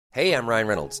Hey, I'm Ryan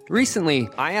Reynolds. Recently,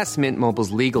 I asked Mint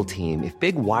Mobile's legal team if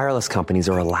big wireless companies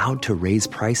are allowed to raise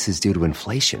prices due to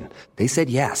inflation. They said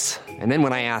yes. And then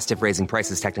when I asked if raising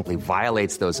prices technically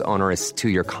violates those onerous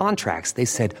two-year contracts, they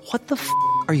said, "What the f***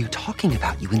 are you talking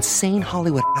about, you insane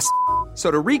Hollywood ass?" So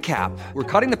to recap, we're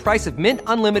cutting the price of Mint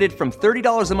Unlimited from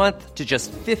 $30 a month to just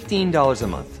 $15 a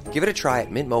month. Give it a try at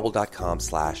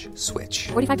mintmobile.com/switch.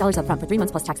 $45 up front for 3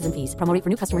 months plus taxes and fees. Promo rate for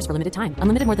new customers for limited time.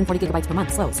 Unlimited more than 40 gigabytes per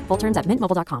month. Slows full terms at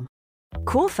mintmobile.com.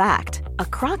 Cool fact, a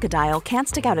crocodile can't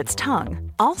stick out its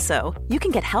tongue. Also, you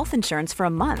can get health insurance for a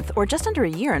month or just under a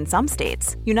year in some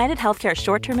states. United Healthcare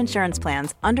short-term insurance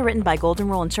plans, underwritten by Golden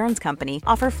Rule Insurance Company,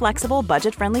 offer flexible,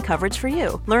 budget-friendly coverage for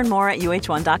you. Learn more at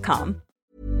uh1.com.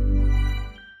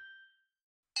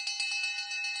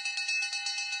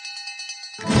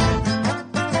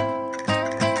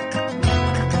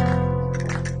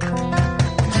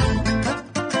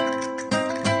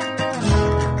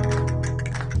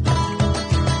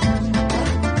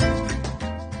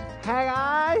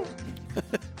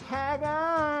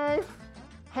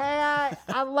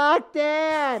 I'm locked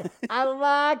in. I'm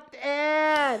locked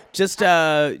in. It's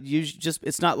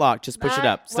not locked. Just push it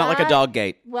up. It's not like a dog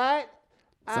gate. What?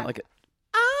 It's not like a...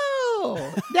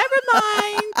 Oh, never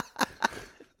mind.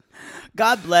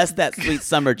 God bless that sweet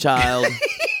summer child.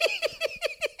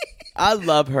 I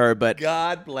love her, but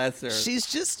God bless her.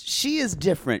 she is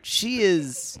different.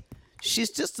 She's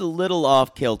just a little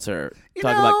off kilter.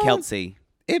 Talking about Kelsey.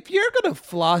 If you're going to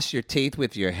floss your teeth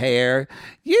with your hair,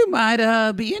 you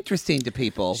might be interesting to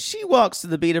people. She walks to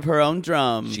the beat of her own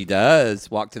drum. She does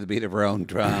walk to the beat of her own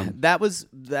drum. That was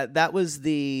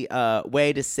the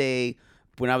way to say,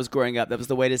 when I was growing up, that was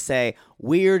the way to say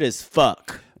weird as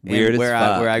fuck. Weird as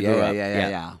fuck. Where I grew up.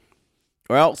 Yeah.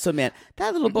 Or also, man,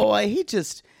 that little boy, he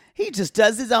just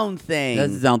does his own thing.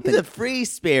 He's a free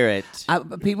spirit.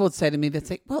 People would say to me, they'd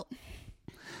say, well,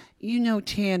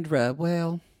 Chandra,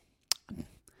 well...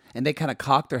 And they kind of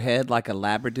cock their head like a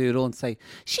labradoodle and say,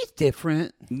 she's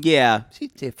different. Yeah.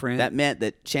 She's different. That meant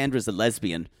that Chandra's a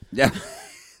lesbian. Yeah.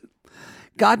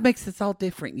 God makes us all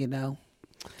different,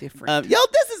 Different.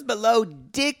 This is below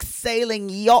Dick Sailing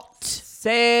Yacht.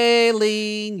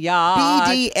 Sailing Yacht.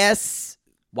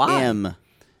 BDSM.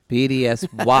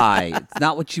 BDSY. It's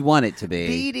not what you want it to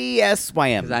be.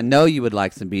 BDSYM. Because I know you would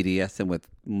like some BDSM with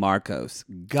Marcos.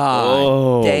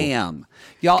 God damn.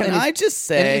 Y'all, Can I just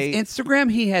say... In his Instagram,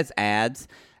 he has abs,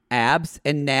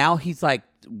 and now he's like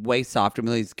way softer.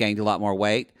 He's gained a lot more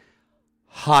weight.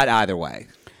 Hot either way.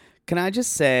 Can I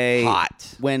just say...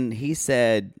 Hot. When he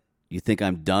said, "You think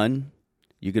I'm done?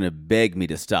 You're going to beg me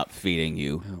to stop feeding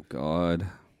you." Oh, God.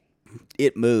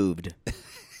 It moved.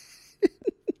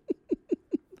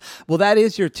 Well, that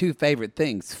is your two favorite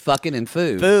things, fucking and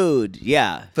food. Food,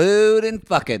 yeah. Food and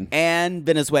fucking. And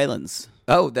Venezuelans.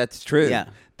 Oh, that's true. Yeah.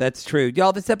 That's true.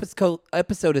 Y'all, this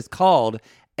episode is called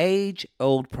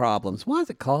Age-Old Problems. Why is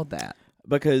it called that?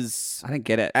 Because I didn't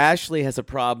get it. Ashley has a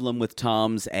problem with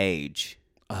Tom's age.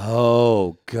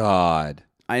 Oh, God.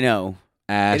 I know.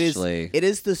 Ashley. It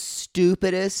is the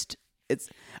stupidest.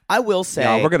 I will say.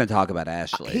 No, we're going to talk about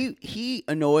Ashley. He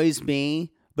annoys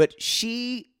me, but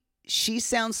she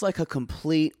sounds like a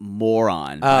complete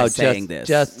moron by saying this.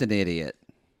 Just an idiot.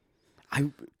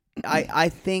 I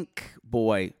think,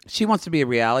 boy. She wants to be a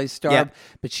reality star, yeah.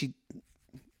 But she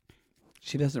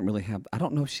doesn't really have, I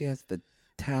don't know if she has the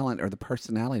talent or the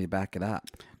personality to back it up.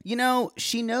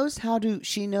 She knows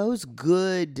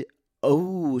good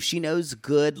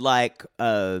like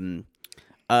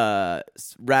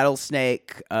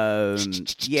rattlesnake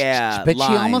yeah, but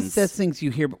lines. She almost says things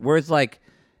you hear, whereas like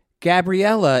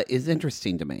Gabriella is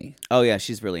interesting to me. Oh yeah,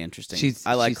 she's really interesting.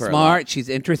 I like her. She's smart. She's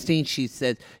interesting. She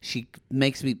said she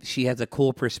has a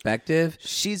cool perspective.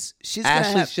 She's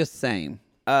Ashley's just same.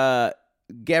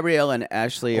 Gabrielle and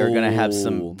Ashley are going to have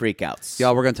some freakouts.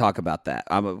 Y'all, we're going to talk about that.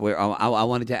 I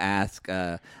wanted to ask.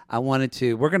 We're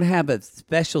going to have a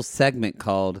special segment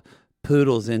called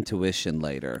Poodle's Intuition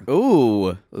later.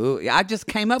 Ooh. I just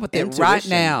came up with it right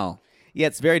now. Yeah,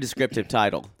 it's a very descriptive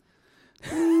title.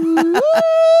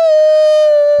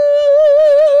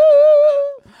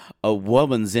 A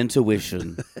woman's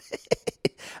intuition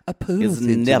a poodle's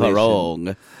is never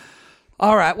wrong.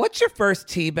 All right, what's your first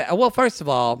tea bag? Well, first of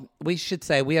all, we should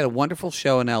say we had a wonderful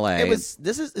show in L.A. This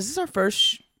is our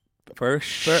first. You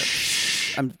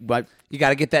got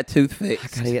to get that tooth fixed. I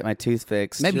got to get my tooth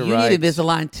fixed. Maybe You're you right. need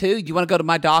Invisalign too. You want to go to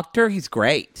my doctor? He's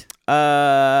great.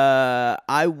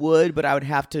 I would, but I would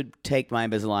have to take my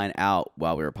Invisalign out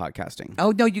while we were podcasting.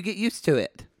 Oh no, you get used to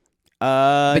it.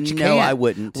 But you no, can't. I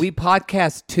wouldn't. We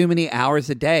podcast too many hours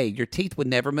a day. Your teeth would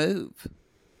never move.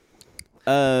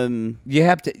 You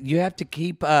have to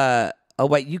keep a Oh,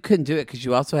 wait, you couldn't do it because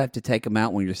you also have to take them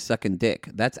out when you're sucking dick.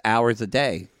 That's hours a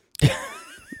day.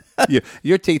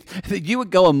 Your teeth. You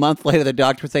would go a month later, the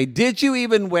doctor would say, did you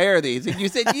even wear these? And you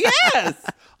said, yes,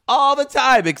 all the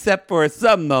time, except for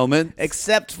some moments.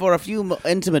 Except for a few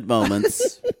intimate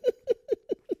moments.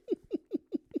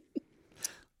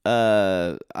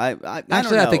 I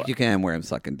don't know. I think you can wear them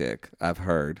sucking dick. I've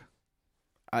heard.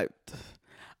 I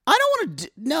don't want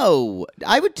to. No,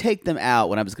 I would take them out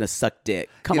when I was going to suck dick.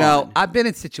 Come on. I've been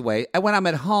in situations when I'm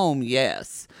at home,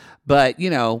 yes, but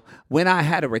when I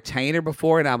had a retainer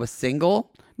before and I was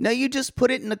single. No, you just put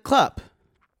it in a cup.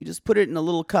 You just put it in a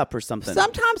little cup or something.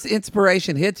 Sometimes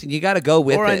inspiration hits and you got to go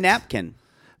with it. Or a napkin.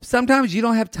 Sometimes you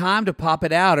don't have time to pop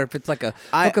it out, or if it's like a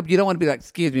hookup, you don't want to be like,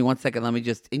 "Excuse me, 1 second, let me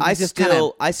just." I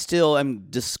still am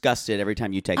disgusted every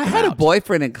time you take. I them had out. a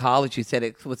boyfriend in college who said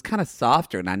it was kind of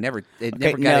softer, and never got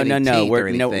any teeth or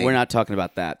anything. No, we're not talking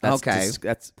about that. That's okay.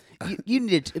 That's you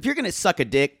need. If you're going to suck a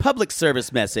dick, public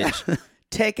service message: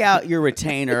 take out your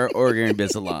retainer or your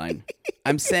Invisalign.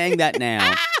 I'm saying that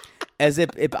now, as if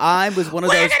I was one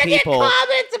of those people.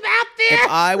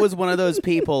 If I was one of those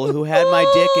people who had my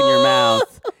dick in your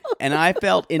mouth and I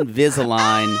felt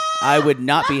Invisalign, I would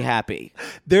not be happy.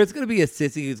 There's going to be a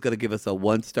sissy who's going to give us a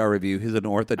 1-star review who's an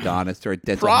orthodontist or a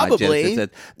dental Probably. hygienist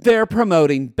that says they're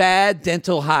promoting bad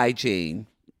dental hygiene.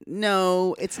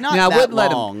 No, it's not Now, that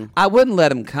long. I wouldn't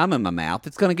let him cum in my mouth.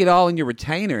 It's going to get all in your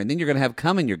retainer, and then you're going to have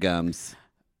cum in your gums.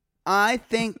 I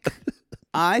think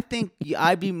I'd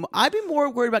be more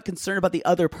worried concerned about the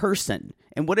other person.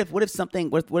 And what if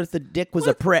the dick was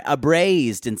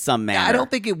abrased in some manner? I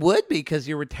don't think it would be because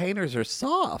your retainers are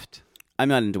soft. I'm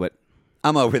not into it.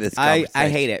 I'm over this conversation. I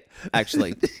hate it,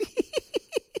 actually.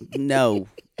 No,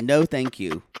 thank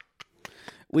you.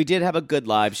 We did have a good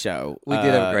live show. We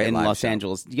did have a great in live Los show.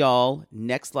 Angeles. Y'all,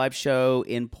 next live show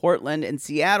in Portland and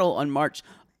Seattle on March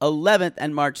 11th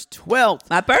and March 12th.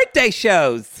 My birthday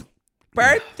shows.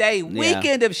 Birthday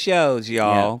weekend of shows,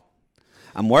 y'all. Yeah.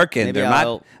 I'm working. Maybe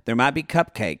There might be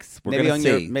cupcakes. We're going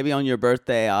to see. Maybe on your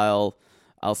birthday, I'll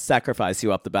sacrifice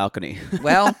you off the balcony.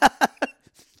 Well,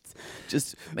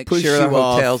 just make push sure you the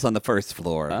off. hotel's on the first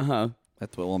floor. Uh-huh.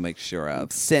 That's what we'll make sure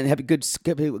of. Have a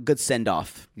good send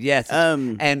off. Yes.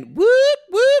 And whoop,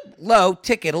 whoop, low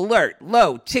ticket alert.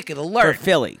 Low ticket alert. For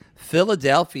Philly.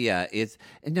 Philadelphia is,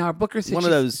 and now our booker said One of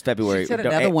those February, she said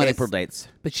another one April is, dates.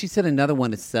 But she said another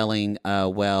one is selling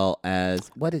well as,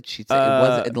 what did she say?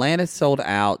 Was Atlanta sold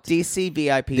out? DC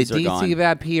VIPs The are gone. DC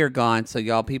VIP are gone. So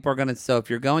y'all, people are going to, so if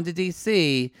you're going to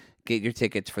DC, get your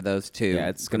tickets for those two. Yeah,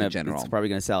 it's general. It's probably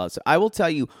gonna sell out. So I will tell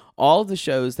you, all of the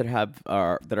shows that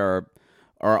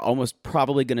are almost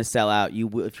probably going to sell out.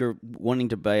 If you're wanting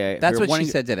to buy, That's what she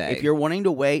said today. If you're wanting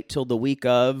to wait till the week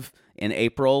of in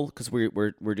April, because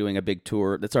we're doing a big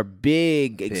tour. That's our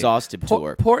big exhaustive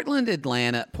tour. Portland,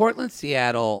 Atlanta, Portland,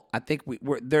 Seattle. I think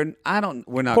we're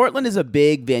not. Portland is a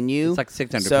big venue. It's like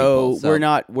 600 so people. So we're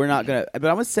not gonna. But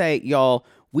I would say, y'all,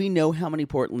 we know how many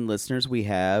Portland listeners we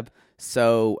have.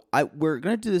 So we're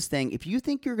gonna do this thing. If you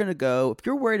think you're gonna go, if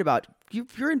you're worried about,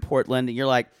 if you're in Portland and you're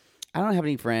like, I don't have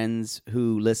any friends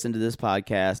who listen to this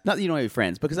podcast. Not that you don't have any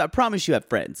friends, because I promise you have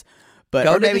friends. But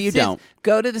or maybe you don't.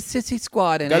 Go to the Sissy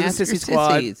Squad and Go to ask the Sissy your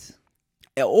Squad. sissies.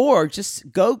 Or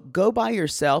just go by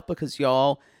yourself, because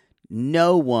y'all,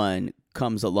 no one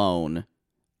comes alone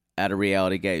at a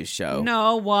reality gaze show.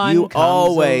 No one. You comes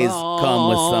always alone. come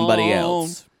with somebody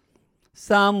else.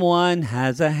 Someone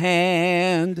has a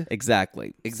hand.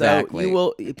 Exactly. Exactly. So you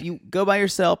will, if you go by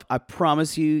yourself, I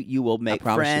promise you will make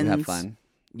promise friends. you have fun.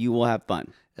 You will have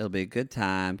fun. It'll be a good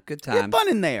time. Good You have time. fun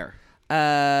in there.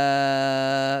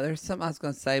 There's something I was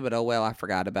going to say, but oh well, I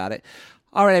forgot about it.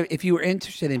 All right, if you were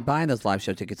interested in buying those live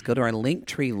show tickets, go to our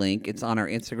Linktree link. It's on our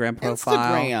Instagram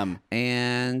profile. Instagram.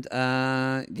 And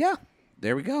yeah,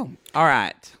 there we go. All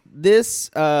right. This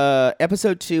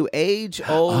episode 2,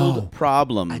 age-old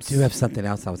problems. I do have something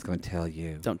else I was going to tell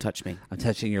you. Don't touch me. I'm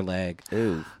touching your leg.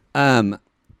 Ooh.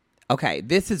 Okay,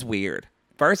 this is weird.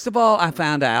 First of all, I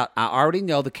found out I already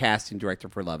know the casting director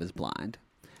for Love is Blind.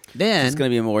 Then It's going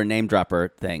to be a more name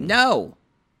dropper thing. no,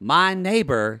 my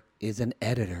neighbor is an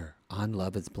editor on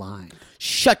Love is Blind.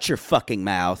 Shut your fucking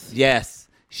mouth. Yes,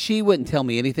 she wouldn't tell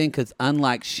me anything because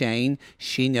unlike Shane,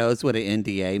 she knows what an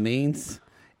NDA means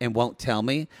and won't tell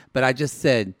me. But I just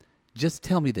said, just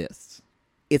tell me this.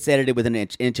 It's edited with an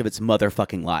inch of its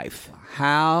motherfucking life.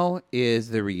 How is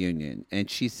the reunion? And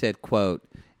she said, quote,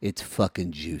 it's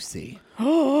fucking juicy.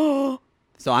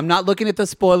 So I'm not looking at the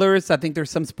spoilers. I think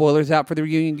there's some spoilers out for the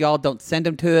reunion. Y'all don't send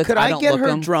them to us. Could I don't get look her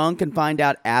 'em. drunk and find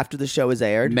out after the show is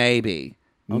aired? Maybe.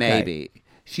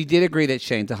 She did agree that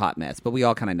Shane's a hot mess, but we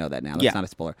all kind of know that now. That's Yeah. not a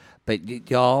spoiler. But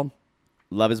y'all,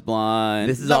 Love is Blind.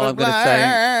 This is Love all is I'm gonna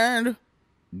say. Blind.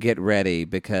 Get ready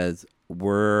because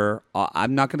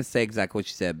I'm not going to say exactly what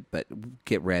you said, but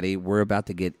get ready. We're about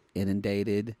to get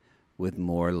inundated with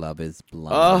more Love is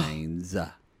Blinds.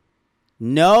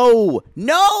 No.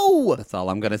 That's all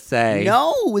I'm going to say.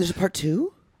 No. There's a part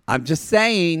 2? I'm just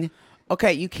saying.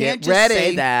 Okay, you can't Get just ready.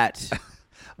 say that.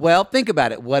 Well, think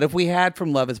about it. What if we had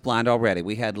from Love is Blind already?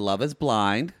 We had Love is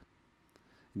Blind.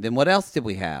 Then what else did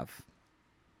we have?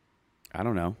 I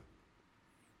don't know.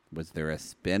 Was there a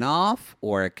spin-off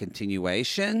or a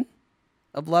continuation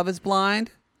of Love is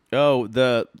Blind? Oh,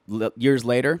 years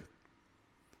later?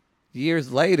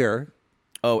 Years later.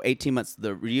 18 months,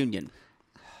 the reunion.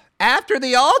 After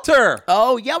the Altar.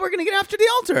 Oh, yeah, we're going to get After the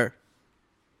Altar.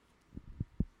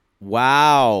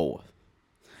 Wow.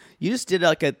 You just did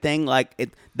like a thing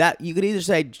that you could either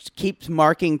say keep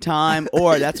marking time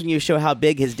or that's when you show how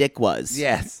big his dick was.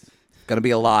 Yes. Going to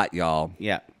be a lot, y'all.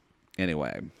 Yeah.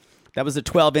 Anyway. That was a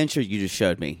 12-incher you just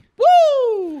showed me.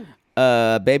 Woo!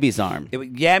 Baby's arm. It was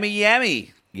yummy.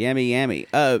 Yummy.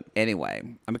 Anyway,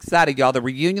 I'm excited, y'all. The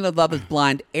reunion of Love is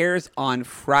Blind airs on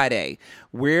Friday.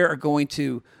 We are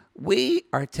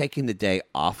taking the day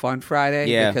off on Friday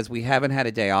because we haven't had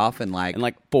a day off in like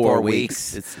 4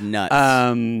 weeks. It's nuts.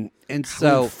 And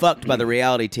so we were fucked by the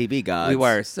reality TV gods. we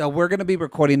were. So we're going to be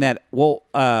recording that. We'll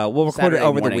record Saturday it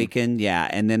over morning. the weekend,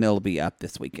 and then it'll be up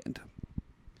this weekend.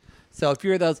 So if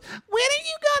you're those, when are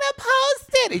you going to post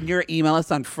it? And you're email us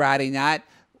on Friday night.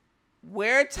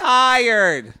 We're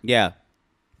tired. Yeah.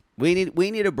 We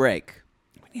need a break.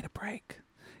 We need a break.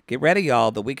 Get ready,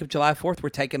 y'all. The week of July 4th, we're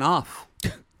taking off.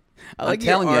 I like I'm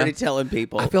telling you're you. already telling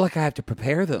people. I feel like I have to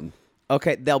prepare them.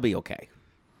 Okay, they'll be okay.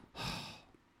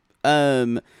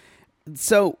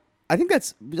 So I think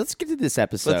let's get to this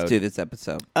episode. Let's do this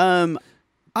episode. I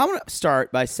want to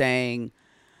start by saying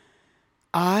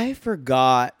I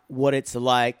forgot what it's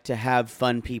like to have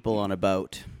fun people on a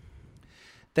boat.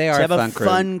 They are To have a a fun crew.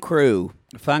 fun crew.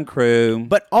 Fun crew.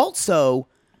 But also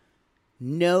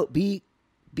be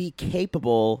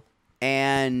capable,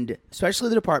 and especially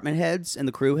the department heads and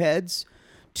the crew heads,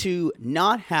 to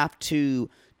not have to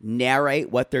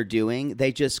narrate what they're doing.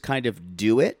 They just kind of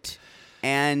do it,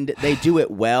 and they do it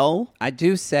well. I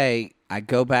do say, I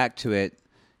go back to it,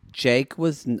 Jake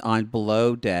was on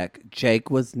Below Deck. Jake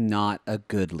was not a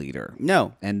good leader.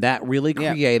 No. And that really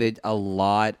created a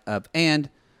lot of, and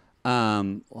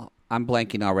well, I'm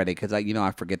blanking already because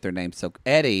I forget their names. So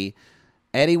Eddie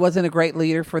wasn't a great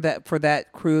leader for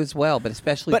that crew as well, but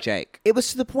especially Jake. It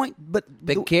was to the point, but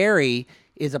Gary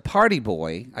is a party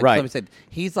boy. Right. I said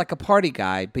he's like a party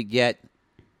guy, but yet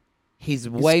he's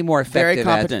way more effective.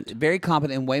 Very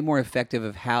competent and way more effective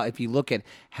of how, if you look at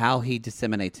how he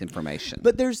disseminates information.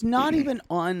 But there's not even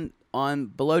on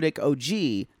Below Deck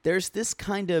OG, there's this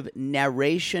kind of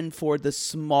narration for the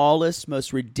smallest,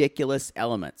 most ridiculous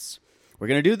elements. We're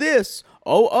going to do this.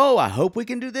 Oh, I hope we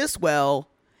can do this well.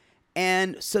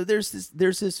 And so there's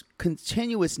this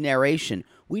continuous narration.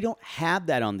 We don't have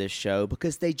that on this show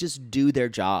because they just do their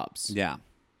jobs. Yeah.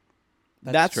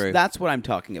 That's true. That's what I'm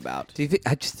talking about. Do you think?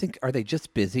 I just think, are they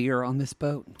just busier on this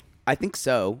boat? I think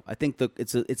so. I think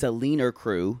it's a leaner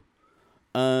crew.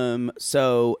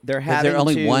 So they're having. Is there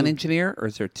only one engineer, or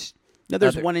is there? No,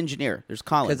 there's one engineer. There's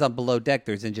Colin. Because on Below Deck,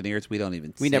 there's engineers we don't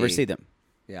even see. We never see them.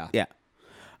 Yeah. Yeah.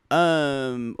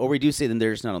 Or we do see them.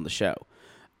 They're just not on the show.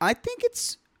 I think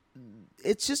it's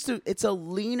a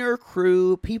leaner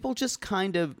crew. People just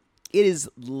kind of. It's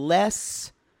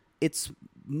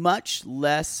much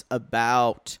less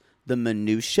about the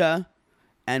minutia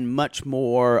and much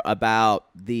more about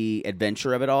the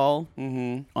adventure of it all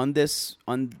on this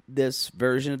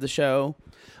version of the show.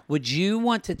 Would you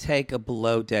want to take a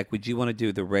Below Deck? Would you want to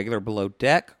do the regular Below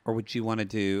Deck, or would you want to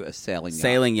do a sailing yacht?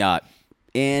 Sailing yacht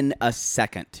in a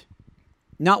second.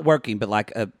 Not working, but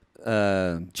like a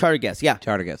Charter guest, yeah.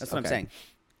 Charter guest. That's what I'm okay. saying.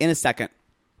 In a second.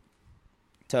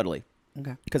 Totally.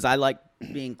 Okay. Because I like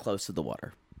being close to the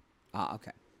water. Ah,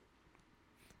 okay.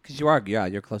 Because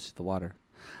you're close to the water.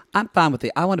 I'm fine with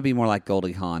it. I want to be more like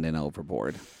Goldie Hawn in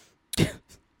Overboard. I'm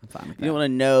fine with that. You don't want to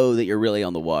know that you're really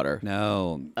on the water.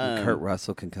 No, Kurt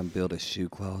Russell can come build a shoe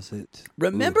closet.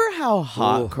 Remember how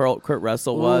hot Kurt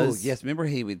Russell was? Ooh, yes, remember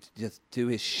he would just do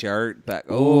his shirt back.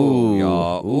 Oh,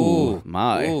 y'all. Ooh,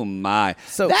 my. Oh, my.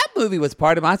 So- that movie was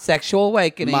part of my sexual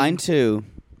awakening. Mine too.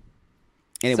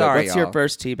 Anyway, Sorry, what's your y'all.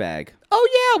 first tea bag?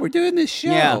 Oh, yeah, we're doing this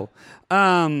show.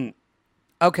 Yeah.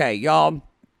 Okay, y'all.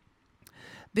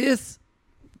 This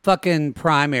fucking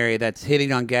primary that's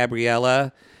hitting on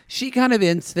Gabriella, she kind of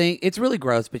instinct. It's really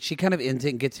gross, but she kind of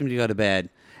instinct gets him to go to bed.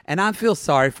 And I feel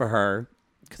sorry for her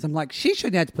because I'm like, she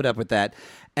shouldn't have to put up with that.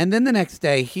 And then the next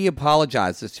day, he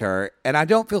apologizes to her, and I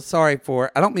don't feel sorry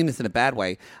for. I don't mean this in a bad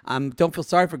way. Don't feel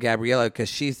sorry for Gabriella because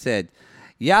she said,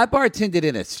 "Yeah, I bartended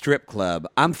in a strip club.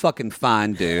 I'm fucking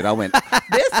fine, dude." I went,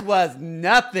 "This was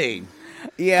nothing."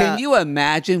 Yeah. Can you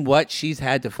imagine what she's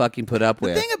had to fucking put up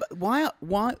with? The thing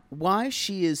about why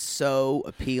she is so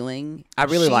appealing. I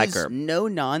really like she's her. No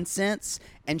nonsense,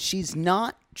 and she's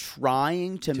not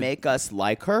trying to make us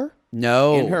like her.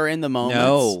 No. In the moments.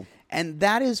 No. And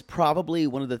that is probably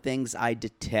one of the things I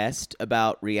detest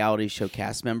about reality show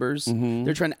cast members.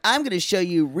 They're trying. I'm going to show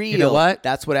you real. You know what?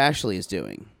 That's what Ashley is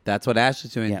doing. That's what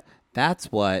Ashley's doing. Yep.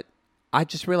 That's what I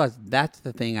just realized. That's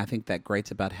the thing I think that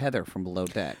grates about Heather from Below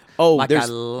Deck. Oh, Like, there's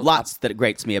I lots that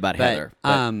grates me about Heather.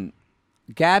 But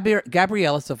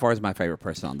Gabriella so far is my favorite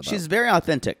person on the boat. she's very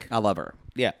authentic. I love her.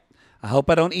 Yeah. I hope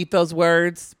I don't eat those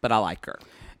words, but I like her.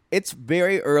 It's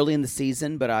very early in the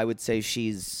season, but I would say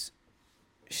she's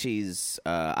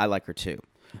I like her too.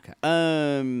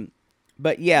 Okay.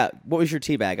 But yeah, what was your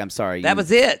teabag? I'm sorry. That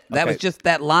was it. That Okay. was just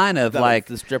that line of That was like,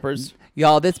 the strippers.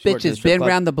 y'all, this She worked bitch at a has strip been club.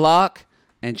 around the block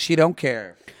and she don't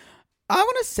care. I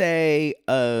want to say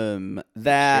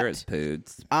that Sure as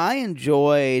poods. I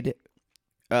enjoyed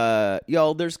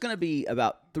y'all. There's gonna be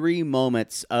about 3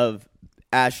 moments of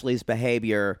Ashley's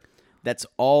behavior that's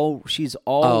all she's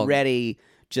already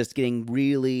just getting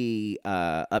really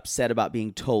upset about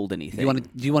being told anything.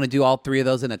 Do you want to do all 3 of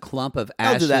those in a clump of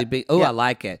I'll do Ashley that. being? Oh, Yeah. I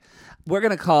like it. We're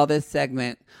gonna call this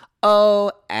segment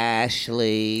 "Oh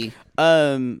Ashley."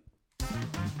 There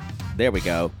we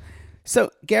go.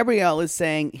 So Gabrielle is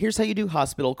saying, here's how you do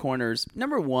hospital corners.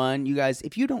 Number 1, you guys,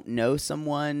 if you don't know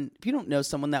someone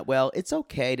that well, it's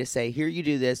okay to say, here, you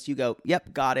do this. You go,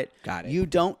 yep, got it. Got it. You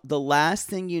don't, the last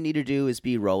thing you need to do is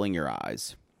be rolling your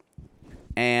eyes.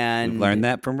 And We've learned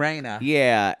that from Raina.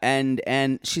 yeah,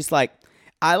 and she's like,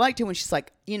 I liked it when she's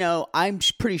like, I'm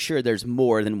pretty sure there's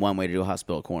more than one way to do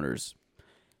hospital corners.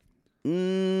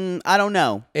 I don't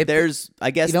know. If-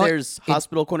 I guess you know what? there's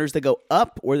hospital corners that go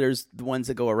up, or there's the ones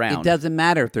that go around. It doesn't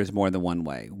matter if there's more than one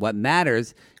way. What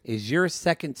matters is your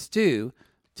second stew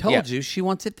told Yeah. you she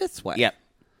wants it this way. Yep,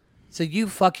 So you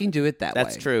fucking do it that way.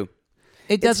 that's true.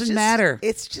 It It's doesn't just- matter.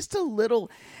 It's just a little,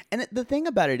 and the thing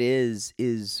about it is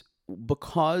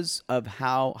because of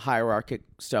how hierarchic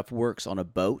stuff works on a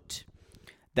boat,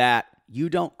 that you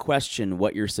don't question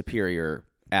what your superior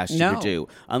asks you No. to do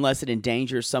unless it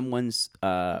endangers someone's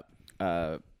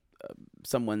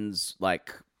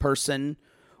like person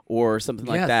or something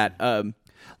like Yes. that.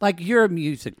 Like you're a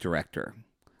music director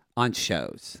on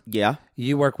shows. Yeah.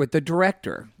 You work with the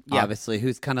director, Yeah. obviously,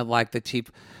 who's kind of like the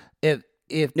chief. If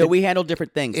No, the- we handle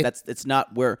different things. It's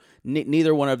not we're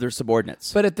neither one of their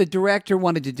subordinates. But if the director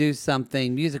wanted to do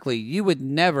something musically, you would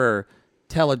never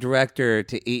tell a director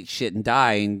to eat shit and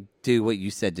die and do what you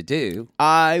said to do.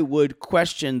 I would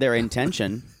question their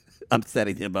intention. I'm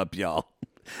setting him up, y'all.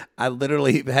 I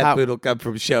literally had How- Poodle come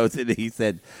from shows and he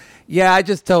said, "Yeah, I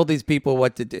just told these people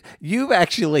what to do." You've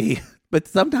actually, but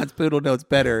sometimes Poodle knows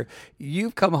better.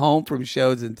 You've come home from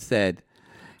shows and said,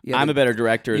 "Yeah, I'm a better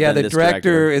director Yeah, than the this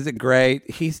director isn't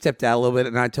great. He stepped out a little bit,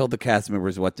 and I told the cast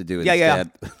members what to do Yeah, yeah.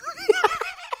 instead."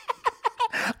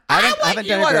 I haven't you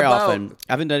done it on very a boat. often.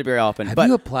 I haven't done it very often. Have but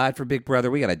you applied for Big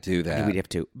Brother? We got to do that. we'd have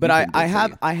to. But We can do I it for have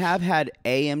you. I have had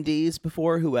AMDs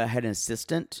before who had an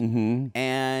assistant,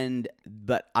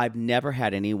 but I've never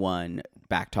had anyone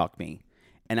backtalk me,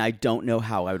 and I don't know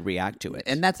how I would react to it.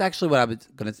 And that's actually what I was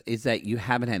going to say, is that you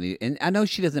haven't had any. And I know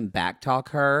she doesn't backtalk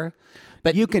her,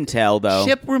 but you can tell though.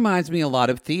 Ship reminds me a lot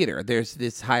of theater. There's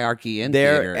this hierarchy in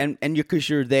there theater. and because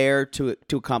you're there to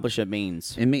accomplish a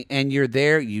means. And you're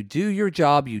there, you do your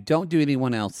job, you don't do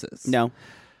anyone else's. No,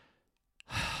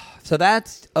 So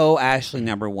that's Oh Ashley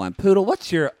number 1. Poodle,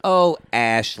 what's your Oh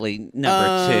Ashley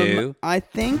number 2? I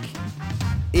think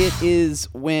it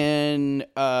is when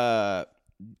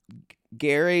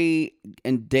Gary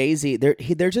and Daisy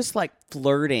they're just like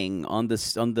flirting on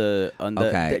the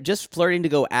Okay. they're just flirting to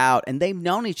go out, and they've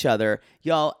known each other.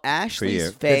 Y'all, Ashley's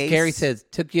 'Cause face. Gary says,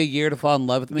 "Took you a year to fall in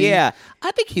love with me." Yeah.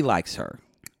 I think he likes her.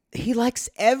 he likes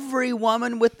every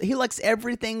woman he likes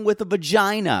everything with a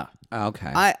vagina. Okay.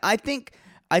 I think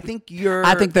you're.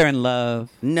 I think they're in love.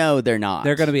 no, they're not.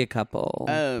 They're going to be a couple.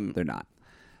 They're not.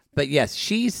 But yes,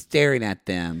 she's staring at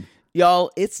them.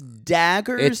 Y'all, it's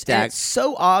daggers. It's and it's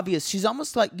so obvious. She's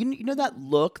almost like you know that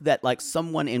look that like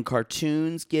someone in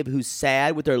cartoons give who's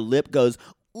sad with their lip goes,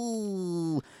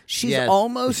 ooh. She's Yes.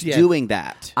 almost Yes. doing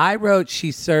that. I wrote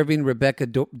she's serving Rebecca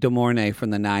De Mornay from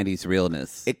the 90s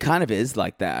realness. It kind of is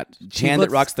like that. She Hand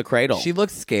looks- that rocks the cradle. She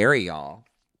looks scary, y'all.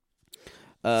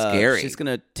 Scary. She's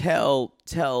gonna tell.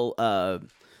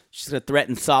 She's gonna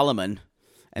threaten Solomon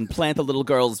and plant the little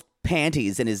girl's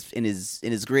panties in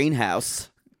his greenhouse.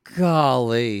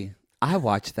 Golly, I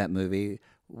watched that movie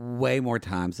way more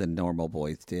times than normal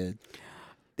boys did.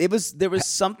 There was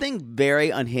something very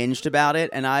unhinged about it,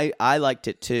 and I liked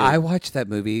it too. I watched that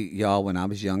movie, y'all, when I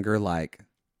was younger. Like,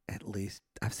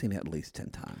 I've seen it at least 10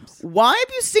 times. Why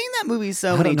have you seen that movie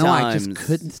so many I don't know. times? I just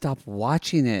couldn't stop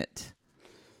watching it.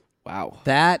 Wow.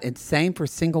 That and same for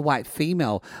Single White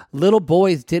Female. Little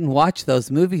boys didn't watch those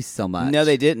movies so much. No,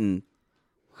 they didn't.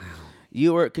 Wow.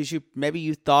 You were because maybe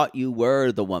you thought you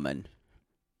were the woman,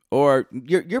 or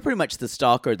you're pretty much the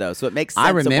stalker though. So it makes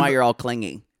sense of why you're all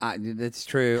clingy. That's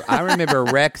true. I remember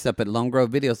Rex up at Lone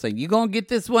Grove Video saying, "You gonna get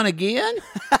this one again?"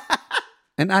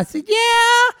 And I said, "Yeah,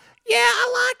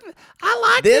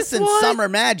 I like this and one. Summer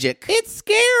Magic. It's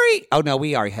scary." Oh no,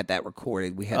 we already had that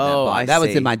recorded. We had that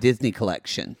was in my Disney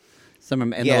collection. Some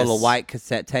and the little white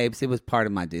cassette tapes. It was part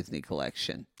of my Disney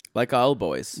collection. Like all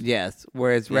boys. Yes.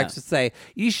 Whereas Rex would say,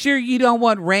 "You sure you don't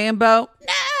want Rambo?"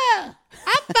 No,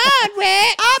 I'm fine,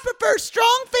 Rex. I prefer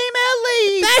strong female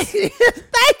leads.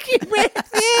 Thank you,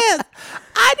 Rex. Yes.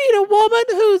 I need a woman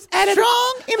who's at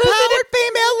strong, empowered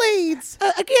female leads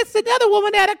against another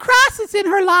woman at a crisis in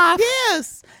her life.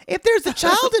 Yes. If there's a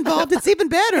child involved, it's even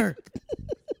better.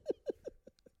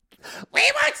 We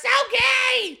were so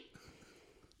gay.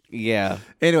 Yeah.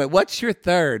 Anyway, what's your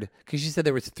third? Because you said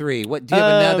there was 3. What do you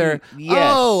have another? Yes.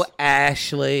 Oh,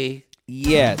 Ashley.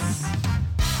 Yes.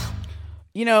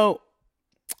 You know,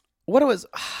 what's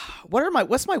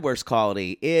my worst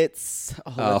quality? It's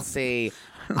let's see.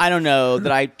 I don't know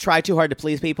that I try too hard to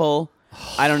please people.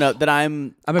 I don't know that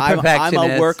I'm a perfectionist.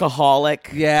 I'm a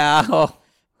workaholic. Yeah.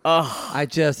 Oh.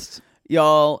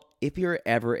 Y'all, if you're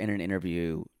ever in an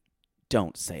interview,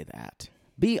 don't say that.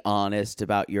 Be honest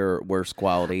about your worst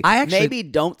quality. Maybe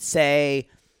don't say,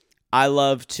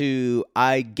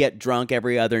 I get drunk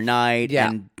every other night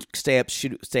and stay up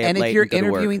late. And if you're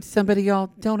interviewing somebody, y'all,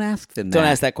 don't ask them that. Don't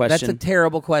ask that question. That's a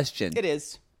terrible question. It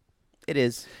is.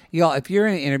 Y'all, if you're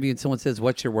in an interview and someone says,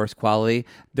 "What's your worst quality?"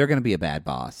 they're going to be a bad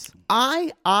boss.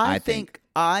 I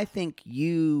think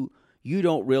you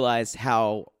don't realize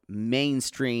how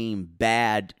mainstream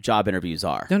bad job interviews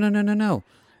are. No.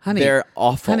 Honey. They're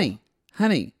awful.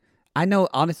 Honey. I know,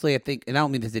 honestly, I think, and I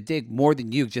don't mean this a dig, more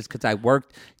than you just because I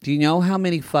worked. Do you know how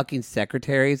many fucking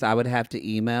secretaries I would have to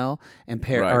email and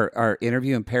or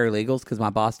interview and paralegals because my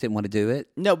boss didn't want to do it?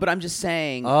 No, but I'm just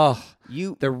saying.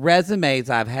 The resumes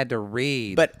I've had to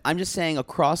read. But I'm just saying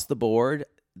across the board,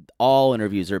 all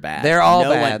interviews are bad. They're all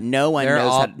bad. No one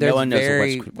knows what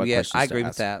questions I agree to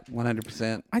with ask. that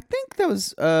 100%. I think that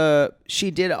was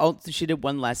she did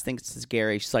one last thing. This is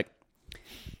Gary. She's like,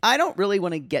 I don't really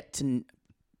want to get to.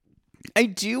 I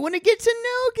do want to get to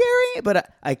know Gary,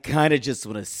 but I kind of just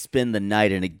want to spend the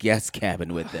night in a guest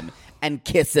cabin with him and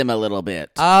kiss him a little bit.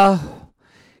 Oh,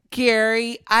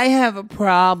 Gary, I have a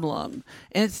problem,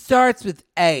 and it starts with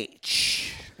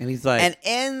H, and he's like, and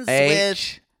ends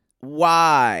H. with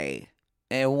Y.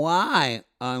 And why?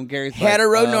 Gary's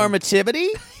heteronormativity.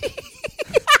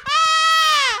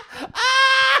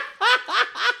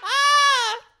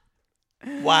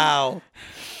 Wow.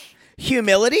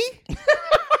 Humility.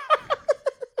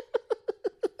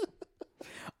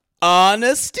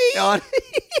 Honesty. I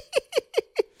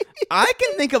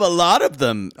can think of a lot of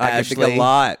them, I Ashley. can think a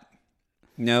lot.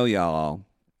 No, y'all.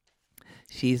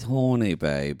 She's horny,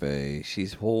 baby.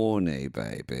 She's horny,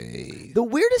 baby. The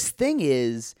weirdest thing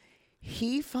is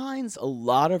he finds a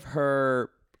lot of her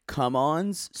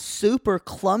come-ons super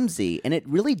clumsy, and it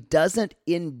really doesn't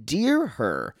endear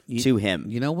her to him.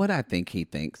 You know what I think he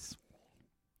thinks?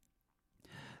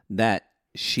 That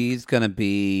she's going to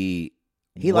be...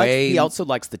 He also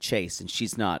likes the chase, and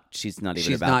she's not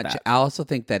even about that. I also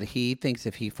think that he thinks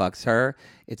if he fucks her,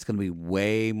 it's going to be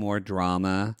way more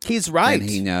drama. He's right. Than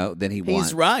he wants.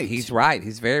 He's right. He's right.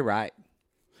 He's very right.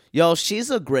 Y'all, she's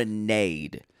a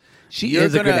grenade. She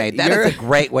is a grenade. That is a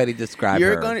great way to describe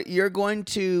her. You're going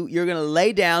to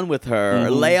lay down with her,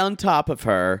 or lay on top of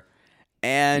her,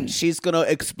 and she's going to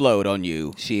explode on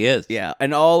you. She is. Yeah,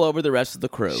 and all over the rest of the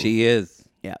crew. She is.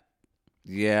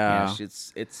 Yeah.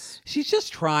 She's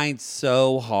just trying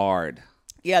so hard.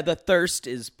 Yeah, the thirst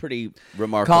is pretty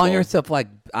remarkable. Calling herself like,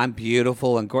 I'm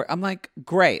beautiful and I'm like,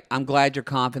 great. I'm glad you're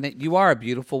confident. You are a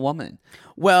beautiful woman.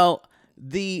 Well,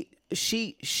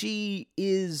 she's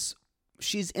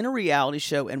in a reality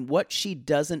show, and what she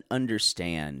doesn't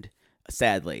understand,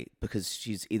 sadly, because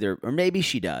she's either, or maybe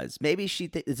she does, maybe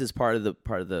this is part of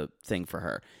the thing for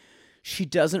her. She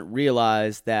doesn't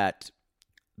realize that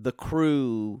the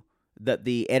crew, that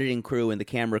the editing crew and the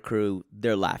camera crew,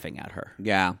 they're laughing at her.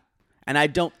 Yeah. And I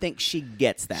don't think she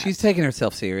gets that. She's taking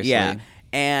herself seriously. Yeah.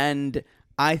 And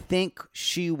I think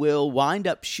she will wind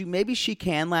up. Maybe she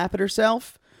can laugh at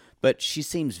herself, but she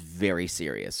seems very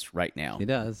serious right now. She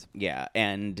does. Yeah,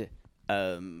 and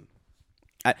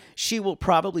she will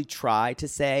probably try to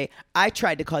say, "I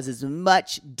tried to cause as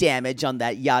much damage on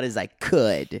that yacht as I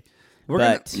could."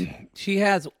 She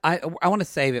has. I want to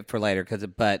save it for later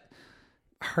but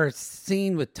her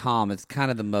scene with Tom is kind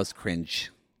of the most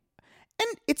cringe.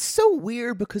 And it's so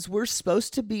weird because we're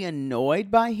supposed to be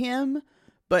annoyed by him,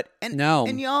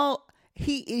 and y'all,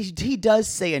 he does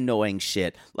say annoying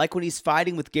shit. Like when he's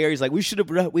fighting with Gary, he's like, we should have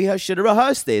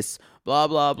rehearsed this, blah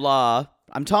blah blah.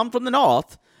 I'm Tom from the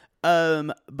North,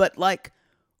 but like,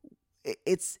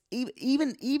 it's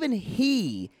even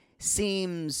he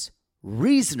seems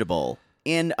reasonable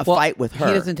in a fight with her.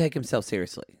 He doesn't take himself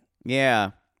seriously.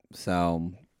 Yeah.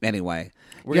 So anyway,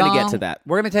 we're going to get to that.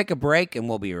 We're going to take a break and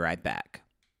we'll be right back.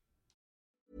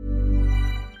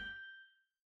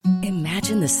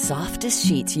 Imagine the softest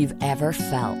sheets you've ever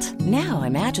felt. Now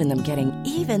imagine them getting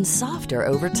even softer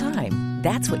over time.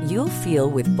 That's what you'll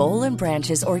feel with Boll &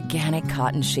 Branch's organic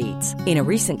cotton sheets. In a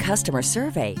recent customer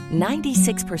survey,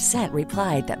 96%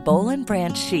 replied that Boll &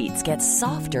 Branch sheets get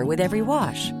softer with every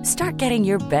wash. Start getting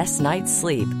your best night's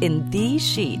sleep in these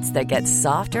sheets that get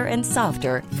softer and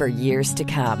softer for years to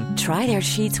come. Try their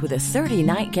sheets with a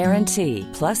 30-night guarantee.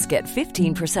 Plus, get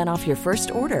 15% off your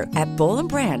first order at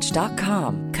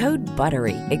bollandbranch.com. Code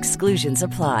BUTTERY. Exclusions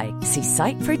apply. See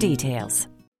site for details.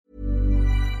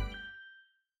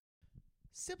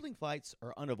 Sibling fights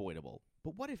are unavoidable,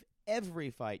 but what if every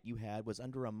fight you had was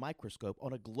under a microscope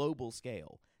on a global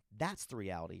scale? That's the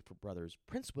reality for brothers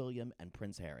Prince William and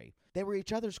Prince Harry. They were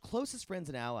each other's closest friends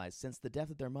and allies since the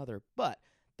death of their mother, but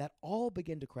that all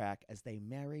began to crack as they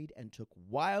married and took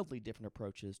wildly different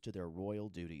approaches to their royal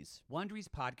duties. Wondery's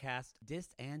podcast, Dis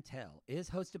and Tell, is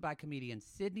hosted by comedians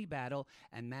Sydney Battle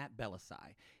and Matt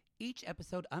Bellassai. Each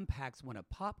episode unpacks one of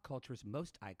pop culture's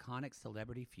most iconic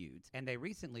celebrity feuds, and they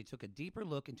recently took a deeper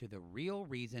look into the real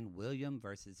reason William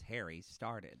versus Harry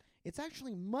started. It's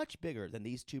actually much bigger than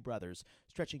these two brothers,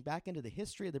 stretching back into the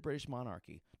history of the British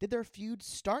monarchy. Did their feud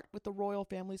start with the royal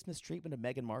family's mistreatment of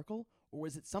Meghan Markle, or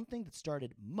was it something that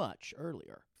started much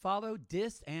earlier? Follow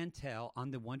Dis and Tell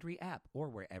on the Wondery app or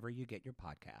wherever you get your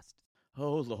podcasts.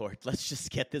 Oh, Lord, let's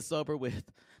just get this over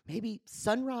with. Maybe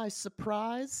Sunrise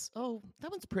Surprise? Oh,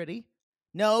 that one's pretty.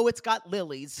 No, it's got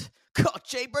lilies. God,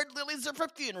 Jaybird lilies are for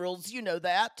funerals, you know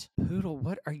that. Poodle,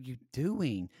 what are you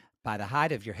doing? By the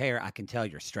height of your hair, I can tell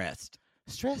you're stressed.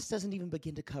 Stress doesn't even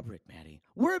begin to cover it, Maddie.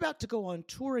 We're about to go on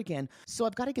tour again, so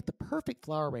I've got to get the perfect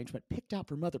flower arrangement picked out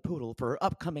for Mother Poodle for her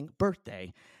upcoming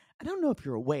birthday. I don't know if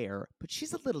you're aware, but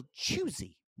she's a little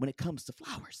choosy when it comes to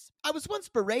flowers. I was once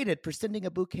berated for sending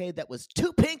a bouquet that was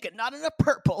too pink and not enough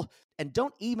purple. And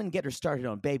don't even get her started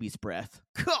on baby's breath.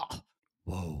 God.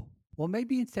 Whoa. Well,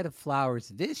 maybe instead of flowers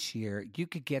this year, you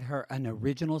could get her an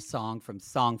original song from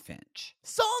Songfinch.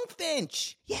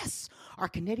 Songfinch! Yes! Our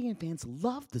Canadian fans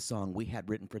loved the song we had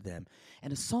written for them.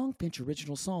 And a Songfinch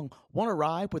original song won't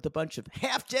arrive with a bunch of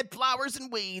half-dead flowers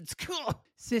and weeds.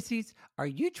 Sissies, are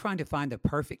you trying to find the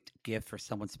perfect gift for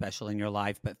someone special in your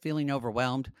life but feeling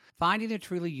overwhelmed? Finding a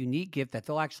truly unique gift that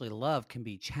they'll actually love can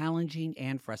be challenging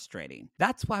and frustrating.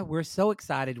 That's why we're so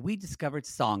excited we discovered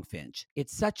Songfinch.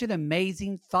 It's such an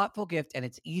amazing, thoughtful gift, and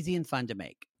it's easy and fun to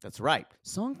make. That's right.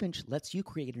 Songfinch lets you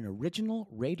create an original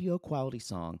radio-quality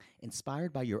song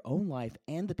inspired by your own life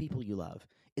and the people you love.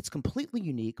 It's completely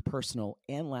unique, personal,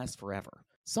 and lasts forever.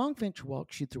 Songfinch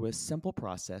walks you through a simple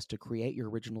process to create your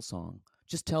original song.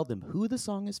 Just tell them who the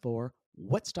song is for,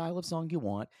 what style of song you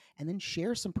want, and then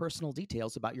share some personal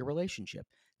details about your relationship.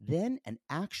 Then an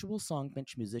actual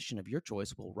Songfinch musician of your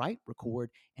choice will write, record,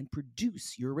 and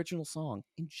produce your original song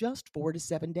in just 4 to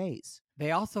 7 days. They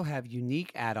also have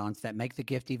unique add-ons that make the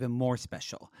gift even more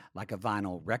special, like a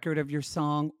vinyl record of your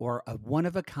song or a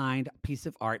one-of-a-kind piece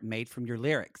of art made from your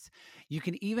lyrics. You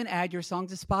can even add your song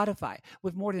to Spotify.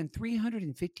 With more than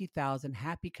 350,000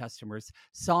 happy customers,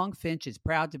 Songfinch is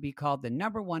proud to be called the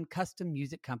 #1 custom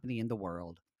music company in the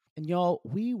world. And y'all,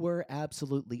 we were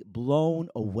absolutely blown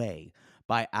away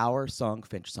by our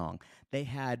Songfinch song. They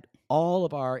had all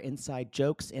of our inside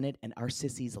jokes in it, and our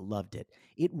sissies loved it.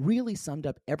 It really summed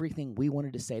up everything we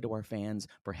wanted to say to our fans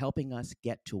for helping us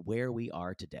get to where we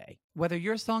are today. Whether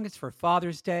your song is for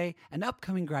Father's Day, an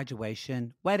upcoming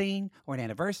graduation, wedding, or an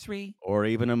anniversary, Or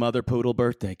even a Mother Poodle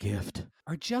birthday gift.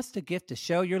 or just a gift to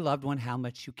show your loved one how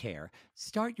much you care,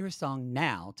 start your song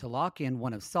now to lock in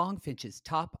one of Songfinch's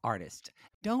top artists.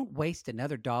 Don't waste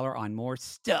another dollar on more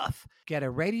stuff. Get a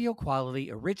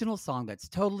radio-quality original song that's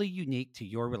totally unique to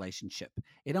your relationship.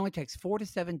 It only takes 4 to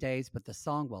 7 days, but the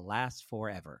song will last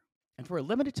forever. And for a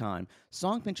limited time,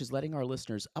 Songfinch is letting our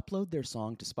listeners upload their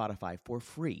song to Spotify for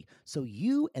free, so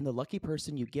you and the lucky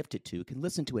person you gift it to can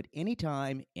listen to it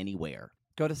anytime, anywhere.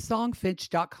 Go to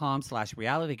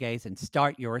songfinch.com/realitygaze and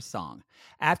start your song.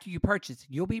 After you purchase,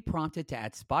 you'll be prompted to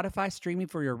add Spotify streaming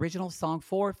for your original song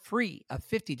for free, a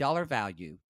 $50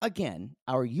 value. Again,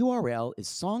 our URL is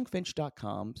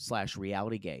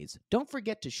songfinch.com/realitygaze. Don't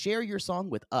forget to share your song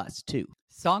with us, too.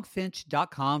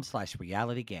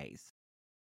 Songfinch.com/realitygaze.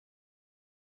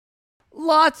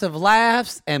 Lots of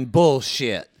laughs and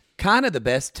bullshit. Kind of the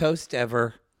best toast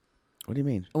ever. What do you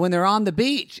mean? When they're on the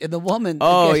beach and the woman.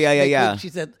 Oh, yeah. She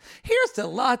said, here's to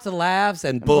lots of laughs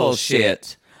and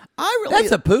bullshit.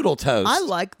 That's a poodle toast. I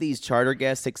like these charter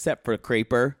guests except for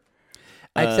Creeper.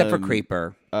 Except for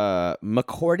Creeper.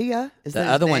 McCordia is The that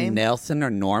other his one, name? Nelson or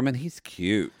Norman, he's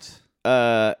cute.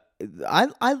 I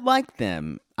like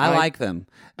them. I like them.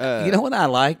 You know what I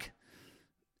like?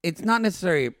 It's not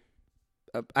necessarily,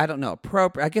 I don't know,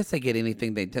 appropriate. I guess they get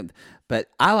anything they do. But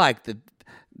I like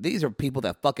these are people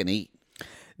that fucking eat.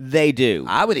 They do.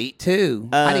 I would eat too.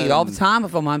 I'd eat all the time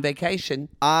if I'm on vacation.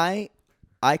 I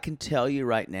can tell you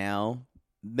right now,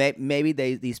 maybe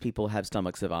these people have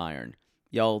stomachs of iron.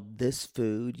 Y'all, this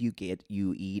food you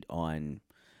eat on,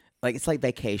 like, it's like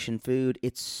vacation food.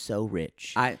 It's so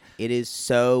rich. It is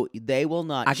so, they will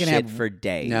not shit for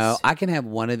days. No, I can have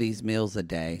one of these meals a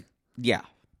day. Yeah.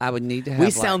 I would need to have.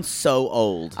 We sound so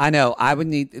old. I know. I would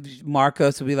need.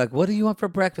 Marcos would be like, "What do you want for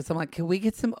breakfast?" I'm like, "Can we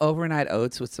get some overnight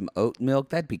oats with some oat milk?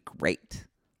 That'd be great."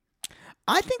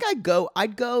 I think I'd go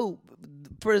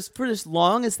for as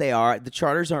long as they are. The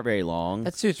charters aren't very long.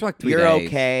 That's true. It's like 3 You're days.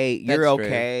 okay. You're That's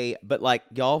okay. But like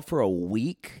y'all, for a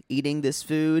week eating this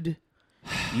food,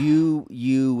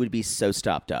 you would be so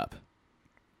stopped up.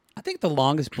 I think the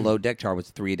longest below deck chart was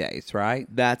 3 days, right?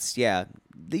 That's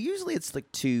usually it's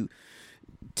like 3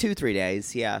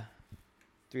 days. Yeah,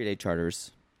 3-day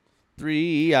charters,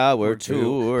 3-hour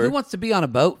tour. Who wants to be on a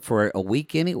boat for a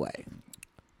week anyway?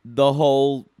 The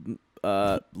whole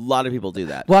lot of people do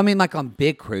that. Well, I mean, like on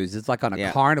big cruises, like on a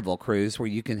Yeah. Carnival cruise where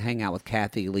you can hang out with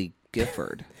Kathy Lee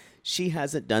Gifford. She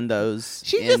hasn't done those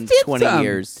She in just did 20 some.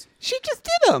 years. She just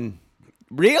did them.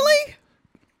 Really?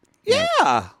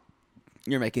 Yeah.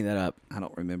 You're making that up. I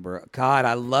don't remember. God,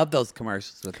 I love those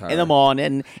commercials with her. In the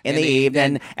morning, in the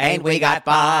evening, and we got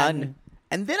fun.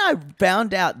 And then I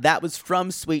found out that was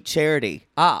from Sweet Charity.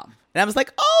 Ah. And I was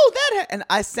like, oh, and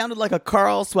I sounded like a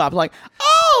Carl Swap. Like,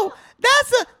 oh,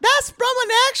 that's from an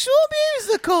actual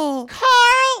musical.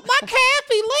 Carl, my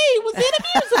Kathy Lee was in a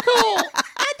musical.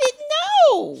 I didn't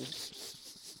know.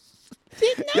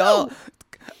 Y'all,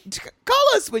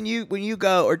 call us when you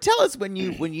go, or tell us when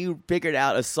you figured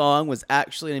out a song was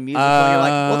actually in a musical. And you're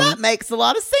like, well, that makes a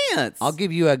lot of sense. I'll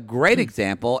give you a great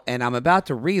example, and I'm about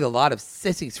to read a lot of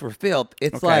Sissies for Filth.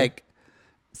 It's Okay. like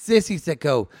sissies that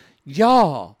go,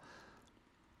 y'all,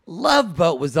 Love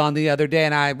Boat was on the other day,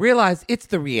 and I realized it's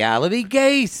the Reality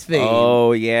Gaze theme.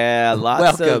 Oh yeah,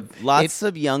 lots Welcome.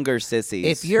 of younger sissies.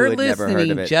 If you're who had never heard of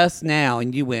listening it. just now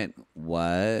and you went,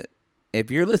 what? If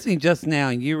you're listening just now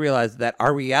and you realize that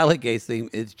our Reality Gaze theme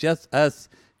is just us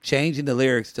changing the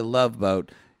lyrics to Love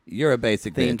Boat, you're a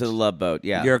basic theme bitch. to the Love Boat,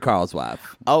 yeah. You're Carl's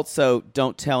wife. Also,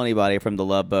 don't tell anybody from the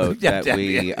Love Boat Yeah, that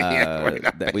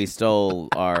yeah, we stole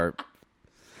our.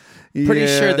 Pretty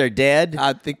sure they're dead.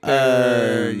 I think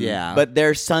they're, yeah. But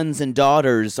their sons and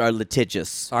daughters are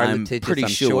litigious. I'm pretty I'm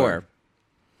sure.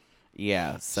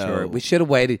 Yeah, so. Sure. We should have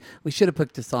waited. We should have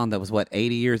picked a song that was,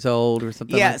 80 years old or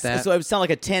something like that? So it would sound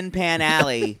like a Tin Pan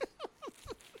Alley.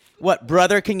 What,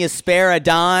 brother, can you spare a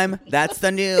dime? That's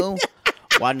the new.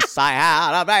 Once I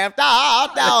had a bath,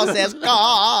 now is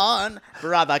gone.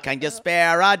 Brother, can you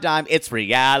spare a dime? It's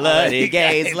Reality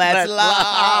Gaze, let's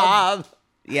love.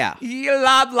 Yeah.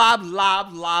 Love, love,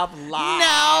 love, love, love.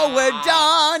 Now we're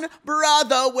done,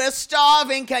 brother, we're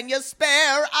starving. Can you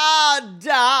spare a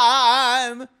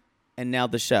dime? And now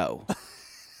the show.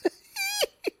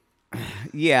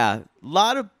 Yeah, a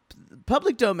lot of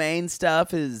public domain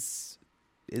stuff is.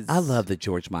 I love the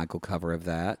George Michael cover of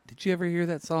that. Did you ever hear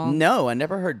that song? No, I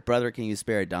never heard "Brother, Can You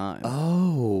Spare a Dime."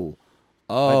 Oh,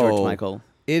 by George Michael.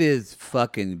 It is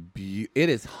fucking. It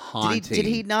is haunting. Did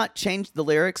he not change the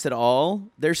lyrics at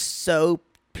all? They're so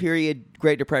period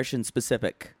Great Depression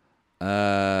specific.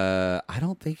 I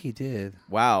don't think he did.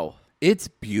 Wow, it's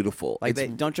beautiful. Like,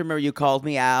 don't you remember you called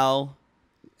me Al?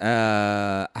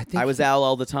 I think I was Al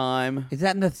all the time. Is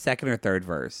that in the second or third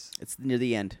verse? It's near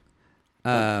the end.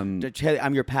 I'm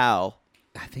your pal.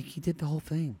 I think he did the whole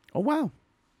thing. Oh wow,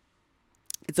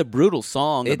 it's a brutal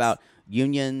song about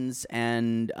unions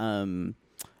and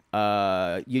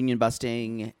union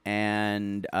busting,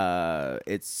 and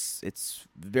it's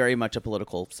very much a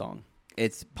political song.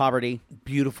 It's Poverty.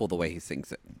 beautiful the way he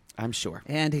sings it. I'm sure.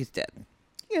 And he's dead.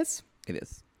 Yes. It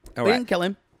is. All We right. didn't kill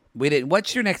him. We didn't.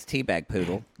 What's your next teabag,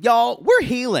 Poodle? Y'all, we're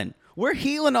healing. We're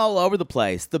healing all over the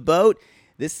place. The boat,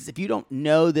 this is, if you don't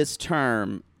know this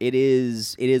term, it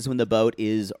is when the boat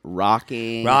is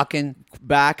rocking.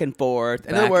 Back and forth.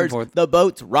 In Back other and words, forth. the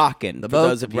boat's rocking. The for boat's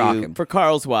those of rocking. you, for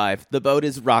Carl's wife, the boat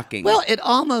is rocking. Well, it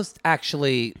almost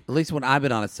actually, at least when I've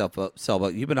been on a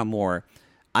sailboat, you've been on more.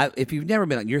 If you've never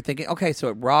been on, you're thinking, okay, so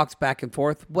it rocks back and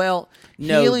forth. Well,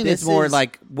 No, healing this is more is-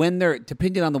 like when they're,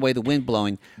 depending on the way the wind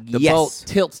blowing, the Yes. boat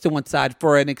tilts to one side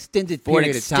for an extended for an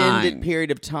period of time. extended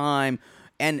period of time.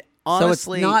 And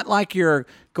honestly, So it's not like you're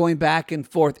going back and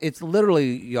forth. It's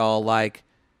literally, y'all, like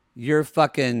you're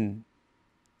fucking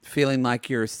feeling like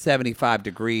you're 75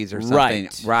 degrees or something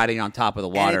Right. riding on top of the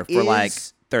water it for like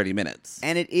is- 30 minutes.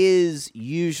 and it is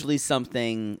usually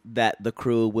something that the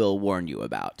crew will warn you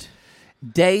about.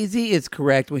 Daisy is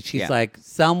correct when she's Yeah. like,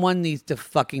 someone needs to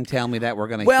fucking tell me that we're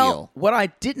going to Well, heal. what I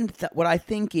didn't, what I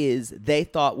think is they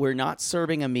thought we're not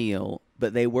serving a meal,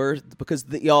 but they were because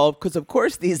because of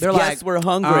course these They're guests like, were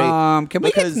hungry. can we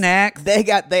get because snacks?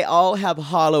 They all have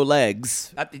hollow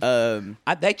legs.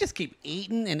 They just keep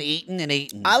eating and eating and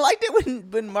eating. I liked it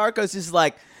when Marcos is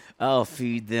like, "I'll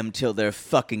feed them till they're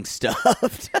fucking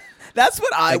stuffed." That's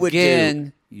what I would do.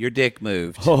 Again, your dick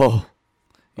moved. Oh,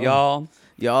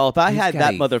 Y'all, if I he's had got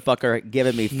that a motherfucker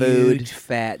giving me huge food,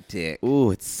 fat dick.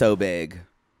 ooh, it's so big.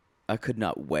 I could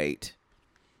not wait.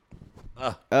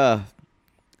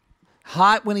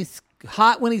 Hot when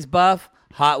he's buff,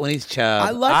 hot when he's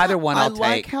chub. Either one I'll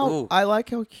take. Ooh. I like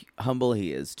how humble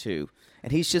he is too,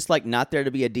 and he's just like not there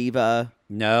to be a diva.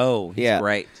 No, he's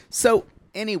great. So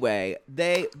anyway,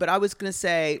 but I was gonna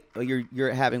say,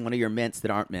 you're having one of your mints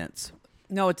that aren't mints.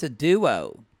 No, it's a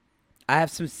duo. I have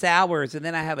some sours, and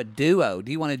then I have a duo.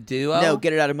 Do you want a duo? No,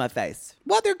 get it out of my face.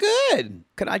 Well, they're good.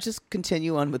 Can I just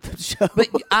continue on with the show? But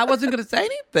I wasn't going to say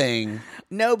anything.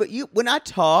 No, but when I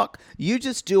talk, you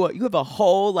just do it. You have a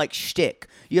whole like shtick.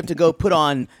 You have to go put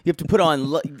on. You have to put on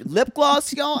lip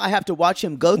gloss, y'all. I have to watch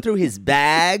him go through his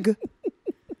bag.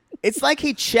 It's like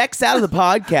he checks out of the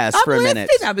podcast for a minute.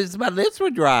 My lips were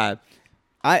dry.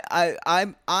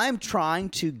 I'm trying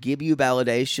to give you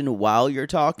validation while you're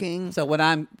talking. So when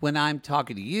I'm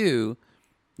talking to you,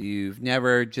 you've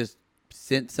never just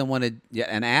sent someone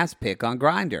an ass pic on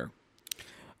Grindr.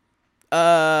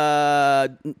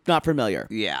 Not familiar.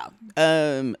 Yeah.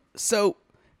 So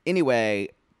anyway,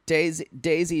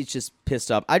 Daisy's just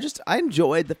pissed off. I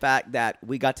enjoyed the fact that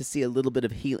we got to see a little bit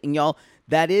of healing, y'all.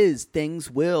 That is, things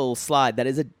will slide. That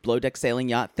is a below deck sailing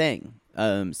yacht thing.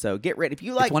 So get ready if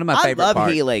you like. It's one of my favorite I love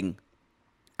parts. healing.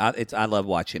 I love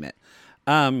watching it.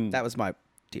 That was my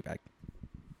teabag.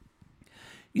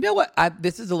 You know what?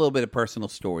 This is a little bit of personal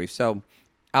story. So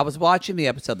I was watching the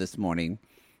episode this morning,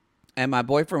 and my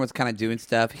boyfriend was kind of doing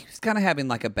stuff. He was kind of having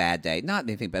like a bad day. Not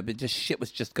anything bad, but just shit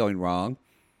was just going wrong.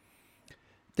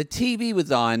 The TV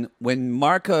was on when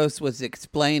Marcos was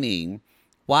explaining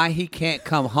why he can't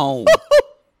come home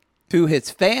to his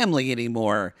family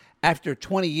anymore after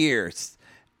 20 years.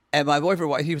 And my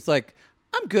boyfriend, he was like,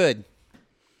 I'm good.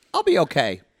 I'll be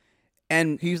okay.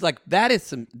 And he was like, that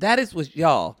is what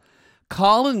y'all.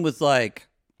 Colin was like,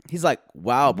 he's like,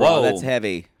 wow, bro, whoa. that's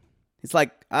heavy. He's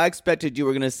like, I expected you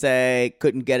were going to say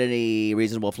couldn't get any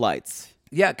reasonable flights.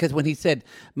 yeah, because when he said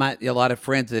a lot of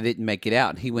friends that didn't make it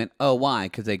out, he went, oh, why?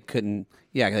 Because they couldn't.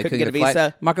 Yeah, they couldn't get a flight.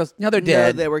 visa? Marcos, no, they're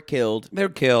dead. No, they were killed. They're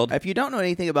killed. If you don't know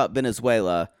anything about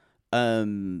Venezuela,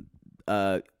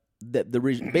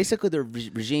 basically the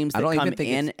regimes I that don't come even think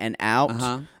in it's- and out,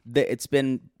 Uh-huh. it's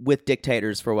been with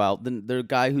dictators for a while. The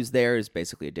guy who's there is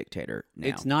basically a dictator now.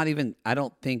 It's not even. I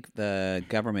don't think the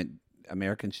government,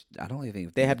 Americans. I don't even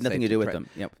think They have it's nothing safe to do with tra- them.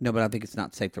 Yep. No, but I think it's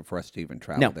not safe for us to even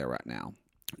travel No. there right now.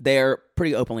 They're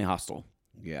pretty openly hostile.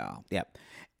 Yeah. Yeah,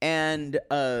 and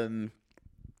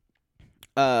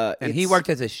And he worked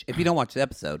as if you don't watch the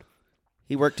episode,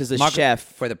 He worked as a Margaret- chef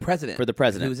for the president. For the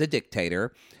president. He was a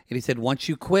dictator, and he said, once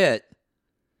you quit,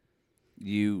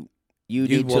 you need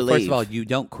to First leave. of all, you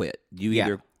don't quit. You Yeah.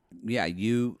 either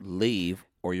you leave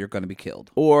or you're going to be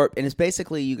killed. And it's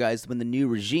basically, you guys, when the new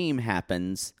regime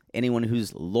happens, anyone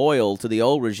who's loyal to the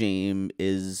old regime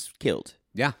is killed.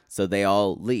 Yeah. So they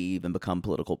all leave and become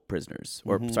political prisoners,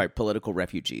 or Mm-hmm. political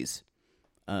refugees,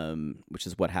 which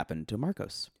is what happened to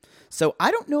Marcos. So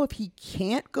I don't know if he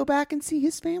can't go back and see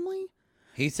his family.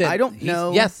 He said, I don't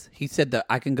know. Yes, he said that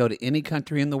I can go to any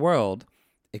country in the world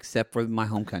except for my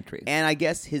home country. And I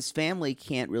guess his family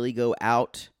can't really go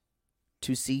out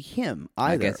to see him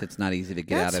either. I guess it's not easy to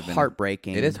get That's out of him.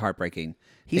 heartbreaking. It is heartbreaking.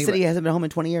 He said he hasn't been home in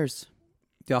 20 years.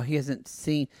 Y'all, he hasn't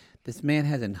seen... This man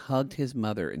hasn't hugged his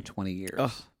mother in 20 years.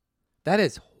 Ugh. That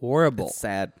is horrible. It's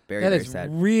sad. Very, That very is sad.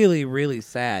 really, really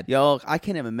sad. Y'all, I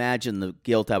can't even imagine the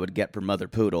guilt I would get for Mother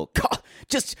Poodle. God,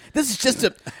 this is just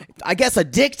I guess a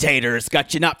dictator's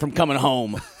got you not from coming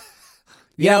home.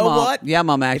 You know Mom. what? Yeah,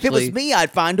 Mom, If it actually. was me,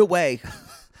 I'd find a way.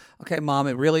 Okay, Mom,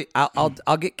 it really...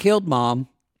 I'll get killed, Mom.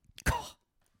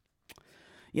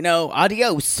 You know,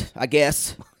 adios, I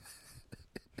guess.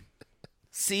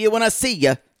 See you when I see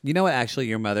you. You know what actually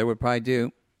your mother would probably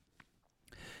do?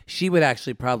 She would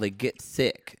actually probably get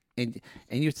sick. And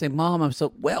you'd say, Mom, I'm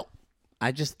so... Well,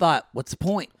 I just thought, what's the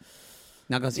point?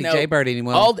 Not going to see Jay Bird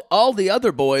anymore. All the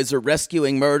other boys are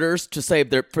rescuing murders to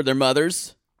save for their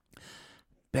mothers.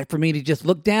 Bet for me to just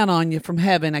look down on you from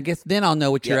heaven. I guess then I'll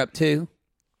know what you're Yep. up to.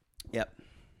 Yep.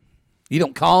 You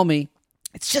don't call me.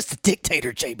 It's just a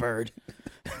dictator, Jay Bird.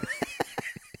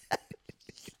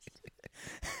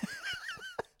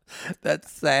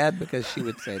 That's sad because she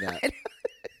would say that.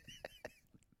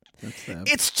 That's sad.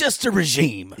 It's just a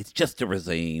regime. It's just a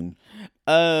regime.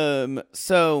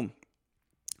 So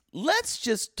let's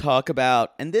just talk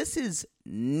about, and this is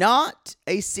not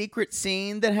a secret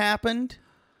scene that happened,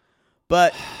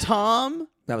 but Tom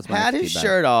That was my had next his feedback.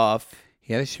 shirt off.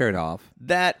 He had his shirt off.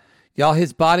 That Y'all,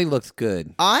 his body looks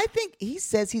good. I think he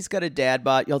says he's got a dad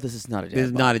bod. Y'all, this is not a dad This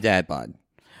is bod. not a dad bod.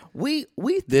 We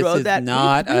This throw is that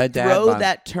not we a dad throw bod.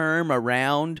 that term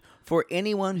around for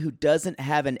anyone who doesn't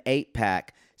have an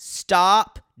 8-pack.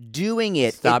 Stop doing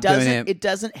it. Stop doing it. It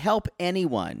doesn't help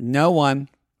anyone. No one.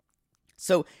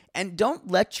 So, and don't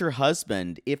let your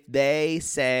husband, if they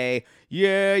say,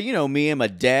 yeah, you know me, I'm a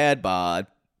dad bod.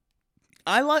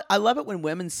 I love it when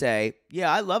women say,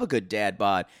 yeah, I love a good dad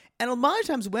bod. And a lot of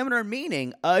times women are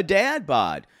meaning a dad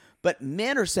bod. But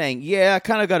men are saying, yeah, I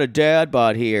kind of got a dad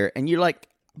bod here. And you're like,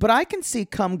 but I can see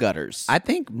cum gutters. I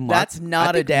think That's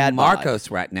not a dad bod. Marcos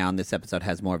right now in this episode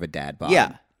has more of a dad bod.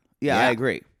 Yeah, Yeah. I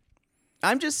agree.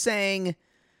 I'm just saying,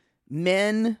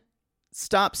 men,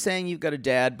 stop saying you've got a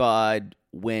dad bod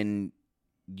when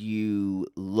you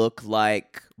look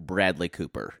like Bradley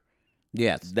Cooper.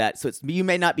 Yes. You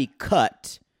may not be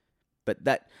cut, but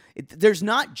there's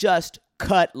not just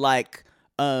cut like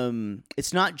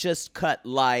it's not just cut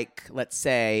like, let's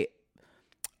say,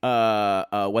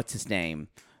 what's his name?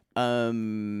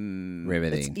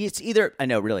 Riveting. It's either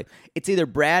it's either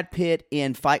Brad Pitt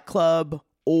in Fight Club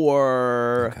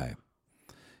or Okay.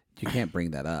 You can't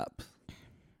bring that up.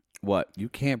 what? You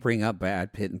can't bring up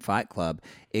Brad Pitt and Fight Club.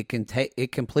 It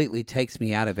completely takes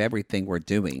me out of everything we're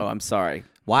doing. Oh, I'm sorry.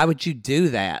 Why would you do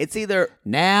that? It's either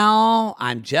Now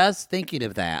I'm just thinking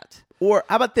of that. or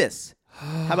how about this?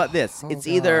 How about this? It's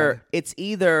either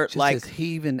Just like his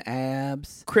heaving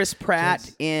abs. Chris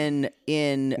Pratt in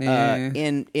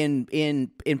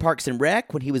Parks and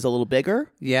Rec when he was a little bigger,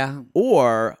 Yeah.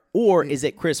 or is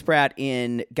it Chris Pratt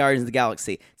in Guardians of the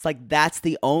Galaxy? It's like that's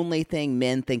the only thing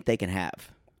men think they can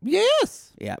have.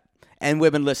 Yes. Yeah, and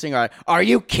women listening are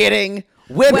you kidding?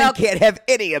 Women Well- can't have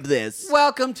any of this.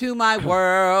 Welcome to my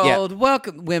world.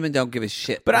 Welcome. Women don't give a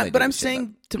shit. But what they but give I'm a shit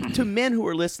saying to men who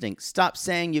are listening, stop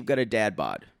saying you've got a dad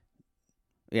bod.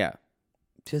 Yeah, about.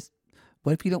 Just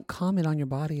what if you don't comment on your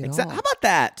body at all? How about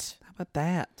that? How about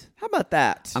that? How about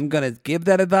that? I'm gonna give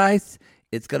that advice.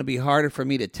 It's gonna be harder for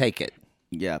me to take it.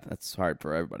 Yeah, that's hard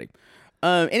for everybody.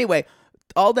 Anyway,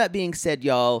 all that being said,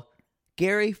 y'all,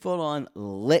 Gary full on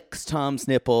licks Tom's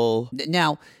nipple.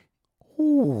 Now,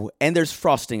 Ooh, and there's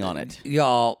frosting on it.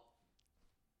 y'all,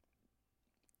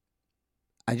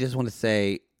 I just want to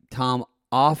say Tom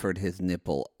offered his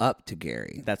nipple up to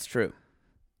Gary, That's true.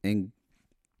 and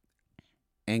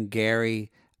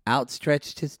Gary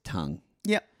outstretched his tongue,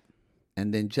 Yep.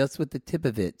 and then just with the tip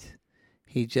of it,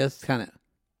 he just kind of,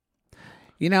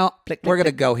 we're Click, going to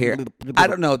click, go here. click. I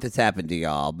don't know if this happened to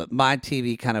y'all, but my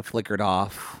TV kind of flickered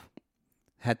off,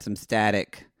 had some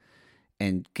static,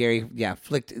 and Gary,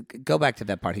 flicked. Go back to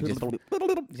that part. He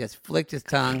just flicked his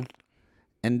tongue,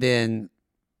 and then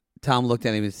Tom looked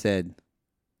at him and said,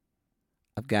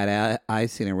 I've got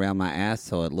icing around my ass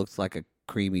so it looks like a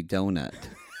creamy donut.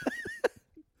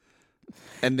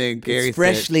 And then Gary It's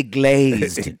freshly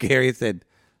glazed. said, Gary said,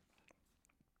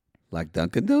 like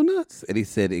Dunkin' Donuts? And he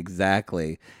said,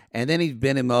 exactly. And then he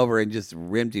bent him over and just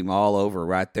rimmed him all over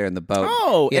right there in the boat.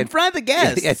 Oh, He in front of the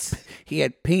guests. He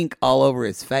had pink all over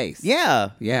his face. Yeah.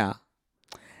 Yeah.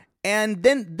 And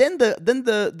then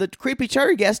the creepy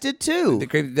cherry guest did too.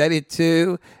 They did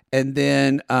too. And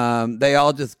then they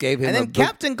all just gave him And then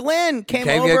Captain Glenn came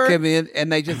came over. in, and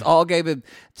they just all gave him.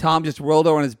 Tom just rolled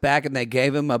over on his back, and they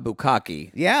gave him a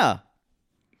bukkake. Yeah.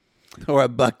 Or a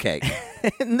butt cake.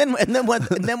 and then one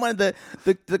of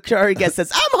the charity guests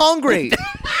says, "I'm hungry." Is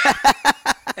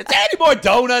there any more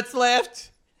donuts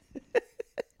left?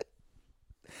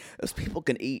 Those people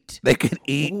can eat. They can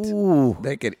eat. Ooh.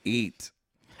 They can eat.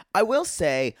 I will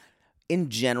say, in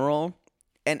general,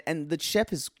 and the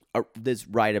chef is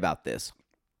right about this.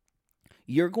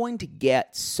 You're going to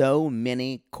get so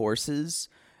many courses.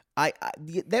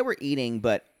 They were eating,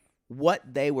 but what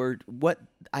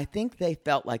I think they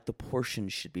felt like the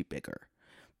portions should be bigger.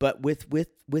 But with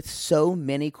so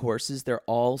many courses, they're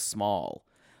all small.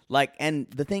 Like, and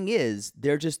the thing is,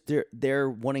 they're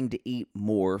wanting to eat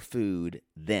more food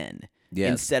then. Yes.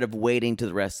 Instead of waiting till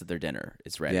the rest of their dinner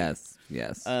is ready. Yes.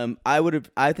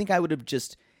 I think I would have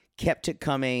just kept it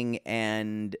coming,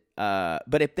 and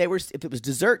but if it was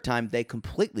dessert time, they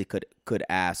completely could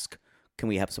ask, "Can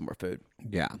we have some more food?"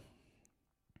 Yeah.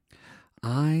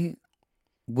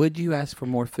 Would you ask for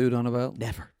more food on a boat?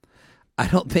 Never. I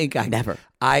don't think I Never.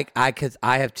 Because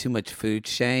I have too much food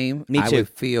shame. Me I too. would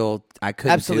feel I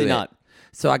couldn't Absolutely do it. not.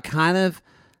 So I kind of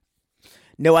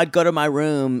No, I'd go to my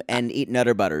room and eat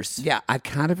Nutter Butters. I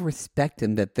kind of respect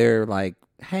them that they're like,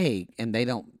 hey, and they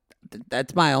don't.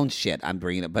 That's my own shit. I'm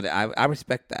bringing it, but I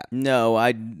respect that. No,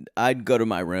 I'd go to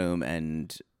my room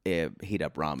and heat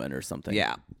up ramen or something.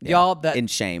 Yeah. Y'all, in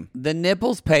shame. The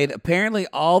nipples paid. Apparently,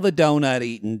 all the donut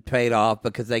eating paid off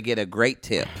because they get a great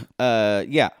tip.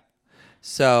 Yeah.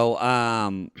 So,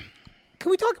 can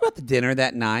we talk about the dinner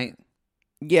that night?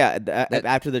 Yeah,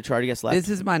 after the charter guest left. This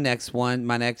is my next one.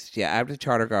 After the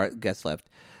charter guest left.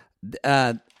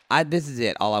 This is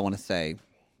it. All I want to say.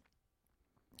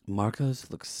 Marcos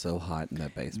looks so hot in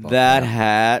that baseball that cap.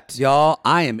 hat. Y'all,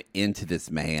 I am into this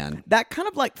man. That kind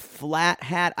of like flat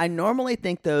hat. I normally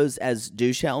think those as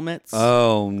douche helmets.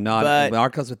 Oh, not But-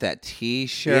 Marcos with that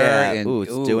T-shirt. Yeah, And,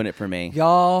 it's doing it for me.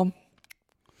 Y'all,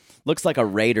 Looks like a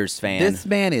Raiders fan. this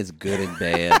man is good in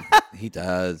bed. He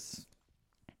does.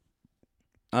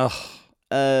 Oh,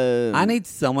 I need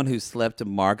someone who slept with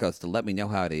Marcos to let me know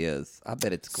how it is. I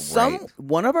bet it's great.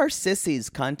 One of our sissies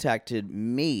contacted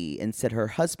me and said her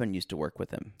husband used to work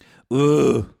with him.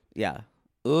 Ooh. Yeah.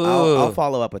 Ooh. I'll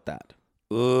follow up with that.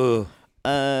 Ooh.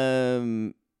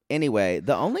 Anyway,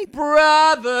 the only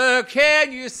Brother,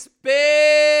 can you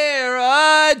spare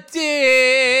a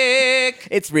dick?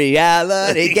 it's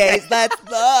reality gaze. That's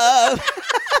love.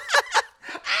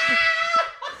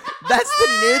 That's the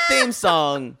new theme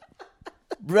song.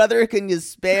 Brother, can you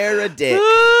spare a dick?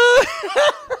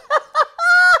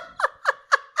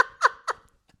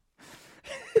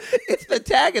 It's the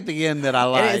tag at the end that I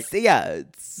And like. it's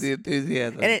The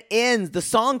enthusiasm. and it ends. The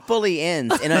song fully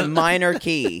ends in a minor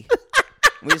key.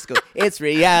 We just go. It's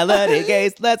reality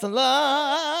gaze. Let's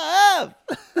love.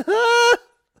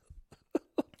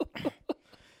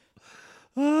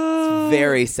 It's a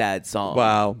very sad song.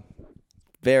 Wow.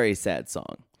 Very sad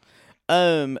song.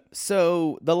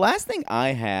 So the last thing I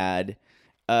had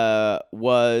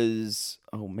was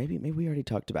maybe we already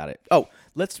talked about it. Oh,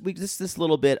 this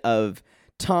little bit of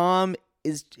Tom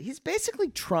he's basically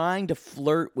trying to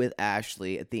flirt with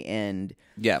Ashley at the end.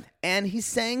 Yeah. And he's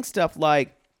saying stuff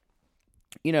like,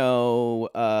 you know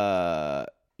what?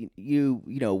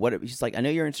 She's like, I know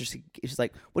you're interested. She's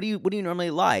like, what do you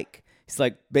normally like? He's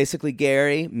like, basically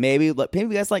Gary. Maybe you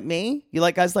guys like me. You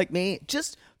like guys like me?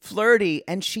 Just flirty.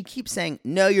 And she keeps saying,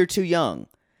 no, you're too young.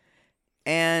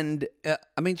 And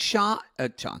I mean,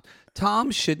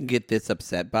 Tom shouldn't get this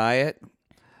upset by it,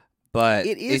 but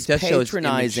It is just shows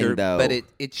patronizing, immature- though. But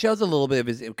it shows a little bit of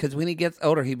his, because when he gets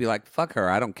older, he'd be like, "Fuck her,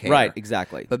 I don't care." right,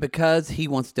 exactly. But because he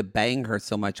wants to bang her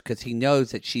so much, because he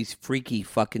knows that she's freaky,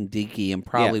 fucking deaky, and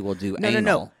probably will do anal.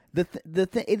 No. The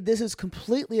thing. This is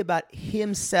completely about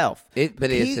himself.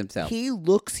 But it is himself. He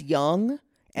looks young,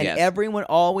 and Yes. everyone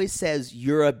always says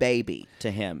you're a baby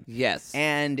to him. Yes.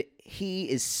 And he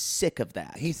is sick of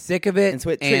that. He's sick of it, And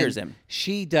so it triggers him.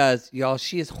 She does, y'all.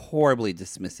 She is horribly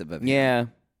dismissive of him. Yeah.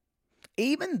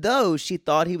 Even though she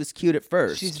thought he was cute at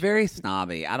first. She's very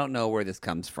snobby. I don't know where this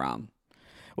comes from.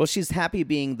 Well, she's happy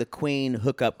being the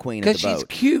hookup queen of the Because she's boat.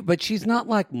 cute, but she's not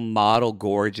like model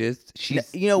gorgeous.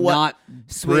 She's you know what, not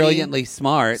sweetie? brilliantly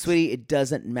smart. Sweetie, it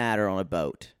doesn't matter on a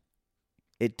boat.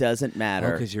 It doesn't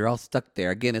matter. Because you're all stuck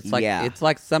there. Again, it's like Yeah. it's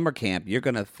like summer camp. You're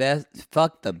gonna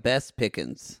fuck the best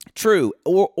pickings. True.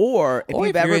 Or if Or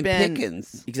you've if you're ever in been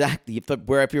Pickens. Exactly.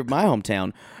 If you're my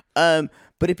hometown.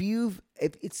 But if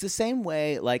it's the same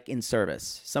way like in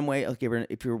service. Some way like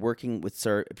if you're working with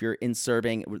if you're in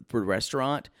serving for a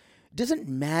restaurant, doesn't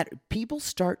matter. People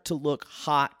start to look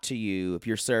hot to you if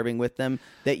you're serving with them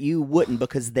that you wouldn't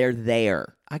because they're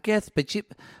there. I guess, but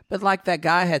like that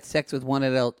guy had sex with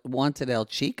once at El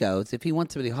Chico's. If he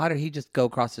wants somebody hotter, he just go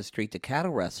across the street to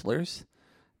Cattle Wrestlers.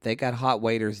 They got hot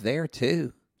waiters there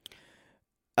too.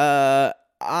 You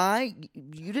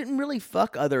didn't really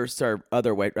fuck other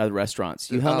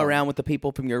restaurants. You hung around with the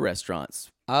people from your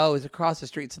restaurants. Oh, it's across the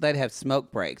street, so they'd have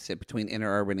smoke breaks in between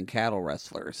Interurban and Cattle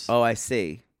Wrestlers. Oh, I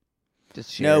see.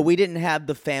 Just No, shared. we didn't have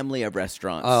the family of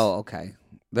restaurants. Oh, okay.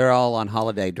 They're all on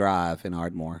Holiday Drive in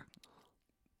Ardmore.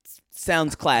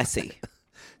 Sounds classy.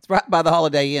 It's right by the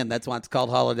Holiday Inn. That's why it's called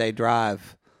Holiday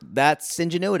Drive. That's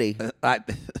ingenuity.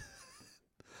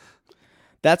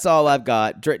 That's all I've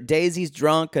got. Daisy's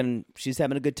drunk and she's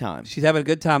having a good time. She's having a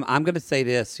good time. I'm going to say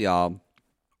this, y'all.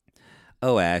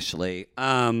 Oh, Ashley.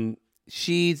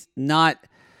 She's not.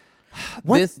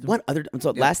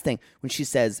 Last thing, when she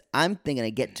says, I'm thinking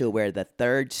I get to where the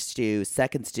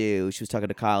second stew, she was talking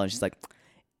to Kyle, and she's like,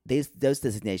 those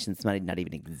designations might not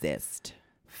even exist.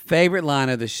 Favorite line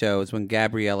of the show is when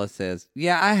Gabriella says,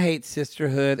 "Yeah, I hate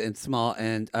sisterhood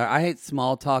I hate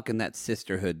small talk and that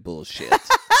sisterhood bullshit."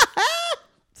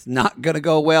 It's not going to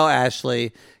go well,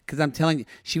 Ashley, because I'm telling you,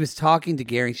 she was talking to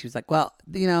Gary, and she was like, well,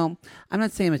 I'm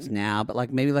not saying much now, but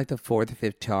like maybe like the 4th or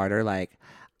 5th charter, like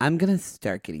I'm going to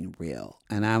start getting real.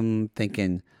 And I'm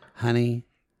thinking, honey,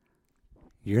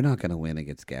 you're not going to win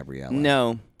against Gabriella.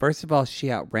 No. First of all,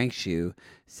 she outranks you.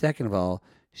 Second of all,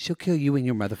 she'll kill you in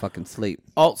your motherfucking sleep.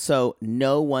 Also,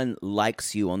 no one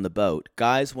likes you on the boat.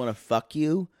 Guys want to fuck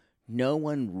you. No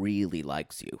one really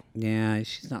likes you. Yeah,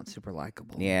 she's not super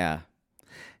likable. Yeah.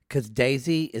 Because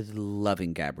Daisy is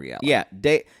loving Gabriella. Yeah,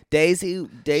 Daisy.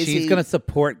 She's going to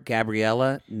support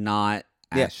Gabriella, not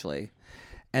Ashley.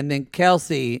 And then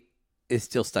Kelsey is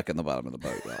still stuck in the bottom of the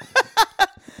boat, y'all.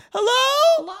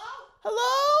 Hello?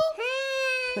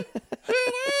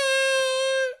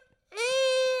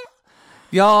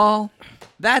 Y'all,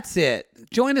 that's it.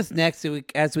 Join us next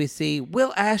week as we see,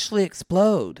 will Ashley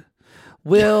explode?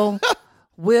 Will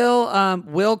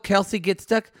Kelsey get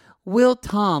stuck? Will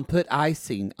Tom put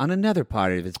icing on another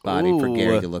part of his body for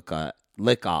Gary to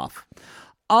lick off?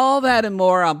 All that and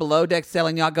more on Below Deck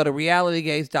Selling. Y'all go to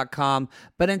realitygaze.com.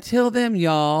 But until then,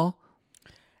 y'all,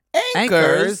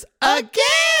 Anchors a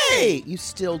gay. You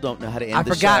still don't know how to end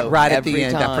the show. I forgot right at the every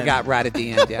end. time. I forgot right at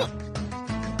the end, yeah.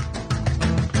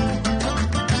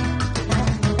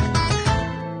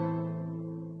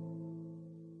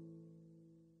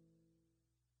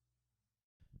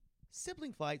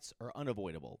 Sibling fights are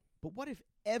unavoidable, but what if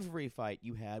every fight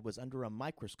you had was under a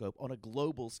microscope on a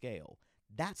global scale?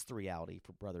 That's the reality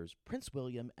for brothers Prince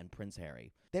William and Prince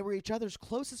Harry. They were each other's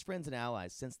closest friends and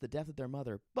allies since the death of their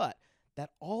mother, but that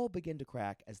all began to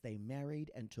crack as they married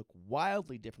and took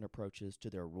wildly different approaches to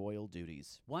their royal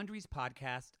duties. Wondery's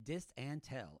podcast, Dis and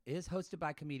Tell, is hosted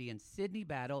by comedians Sydney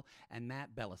Battle and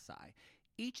Matt Bellassai.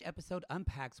 Each episode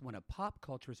unpacks one of pop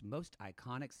culture's most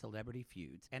iconic celebrity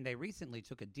feuds, and they recently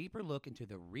took a deeper look into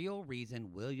the real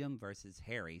reason William versus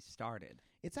Harry started.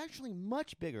 It's actually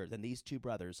much bigger than these two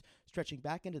brothers, stretching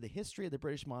back into the history of the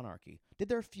British monarchy. Did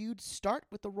their feud start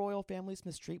with the royal family's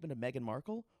mistreatment of Meghan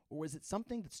Markle, or was it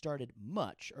something that started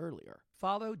much earlier?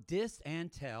 Follow Dis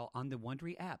and Tell on the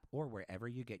Wondery app or wherever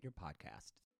you get your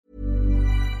podcasts.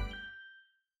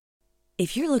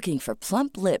 If you're looking for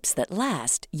plump lips that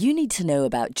last, you need to know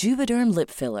about Juvederm lip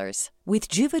fillers. With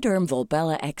Juvederm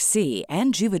Volbella XC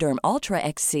and Juvederm Ultra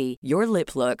XC, your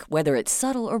lip look, whether it's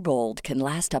subtle or bold, can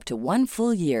last up to 1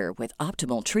 full year with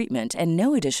optimal treatment and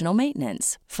no additional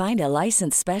maintenance. Find a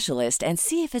licensed specialist and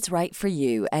see if it's right for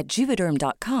you at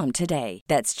Juvederm.com today.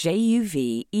 That's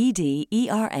JUVEDERM.com.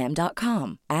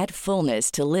 Add fullness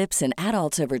to lips in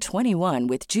adults over 21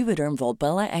 with Juvederm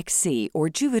Volbella XC or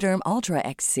Juvederm Ultra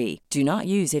XC. Do not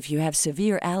use if you have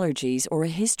severe allergies or a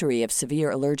history of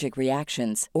severe allergic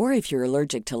reactions, or if you're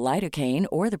allergic to lidocaine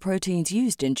or the proteins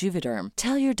used in Juvederm.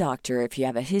 Tell your doctor if you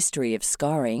have a history of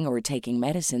scarring or taking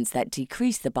medicines that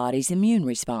decrease the body's immune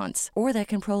response or that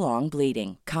can prolong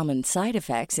bleeding. Common side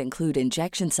effects include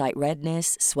injection site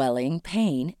redness, swelling,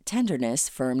 pain, tenderness,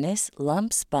 firmness,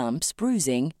 lumps, bumps,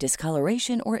 bruising,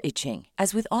 discoloration, or itching.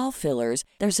 As with all fillers,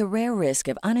 there's a rare risk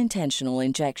of unintentional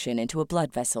injection into a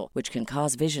blood vessel, which can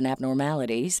cause vision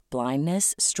abnormalities,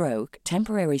 blindness, stroke,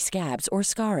 temporary scabs, or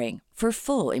scarring. For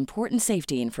full, important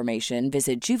safety information,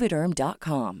 visit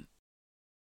Juvederm.com.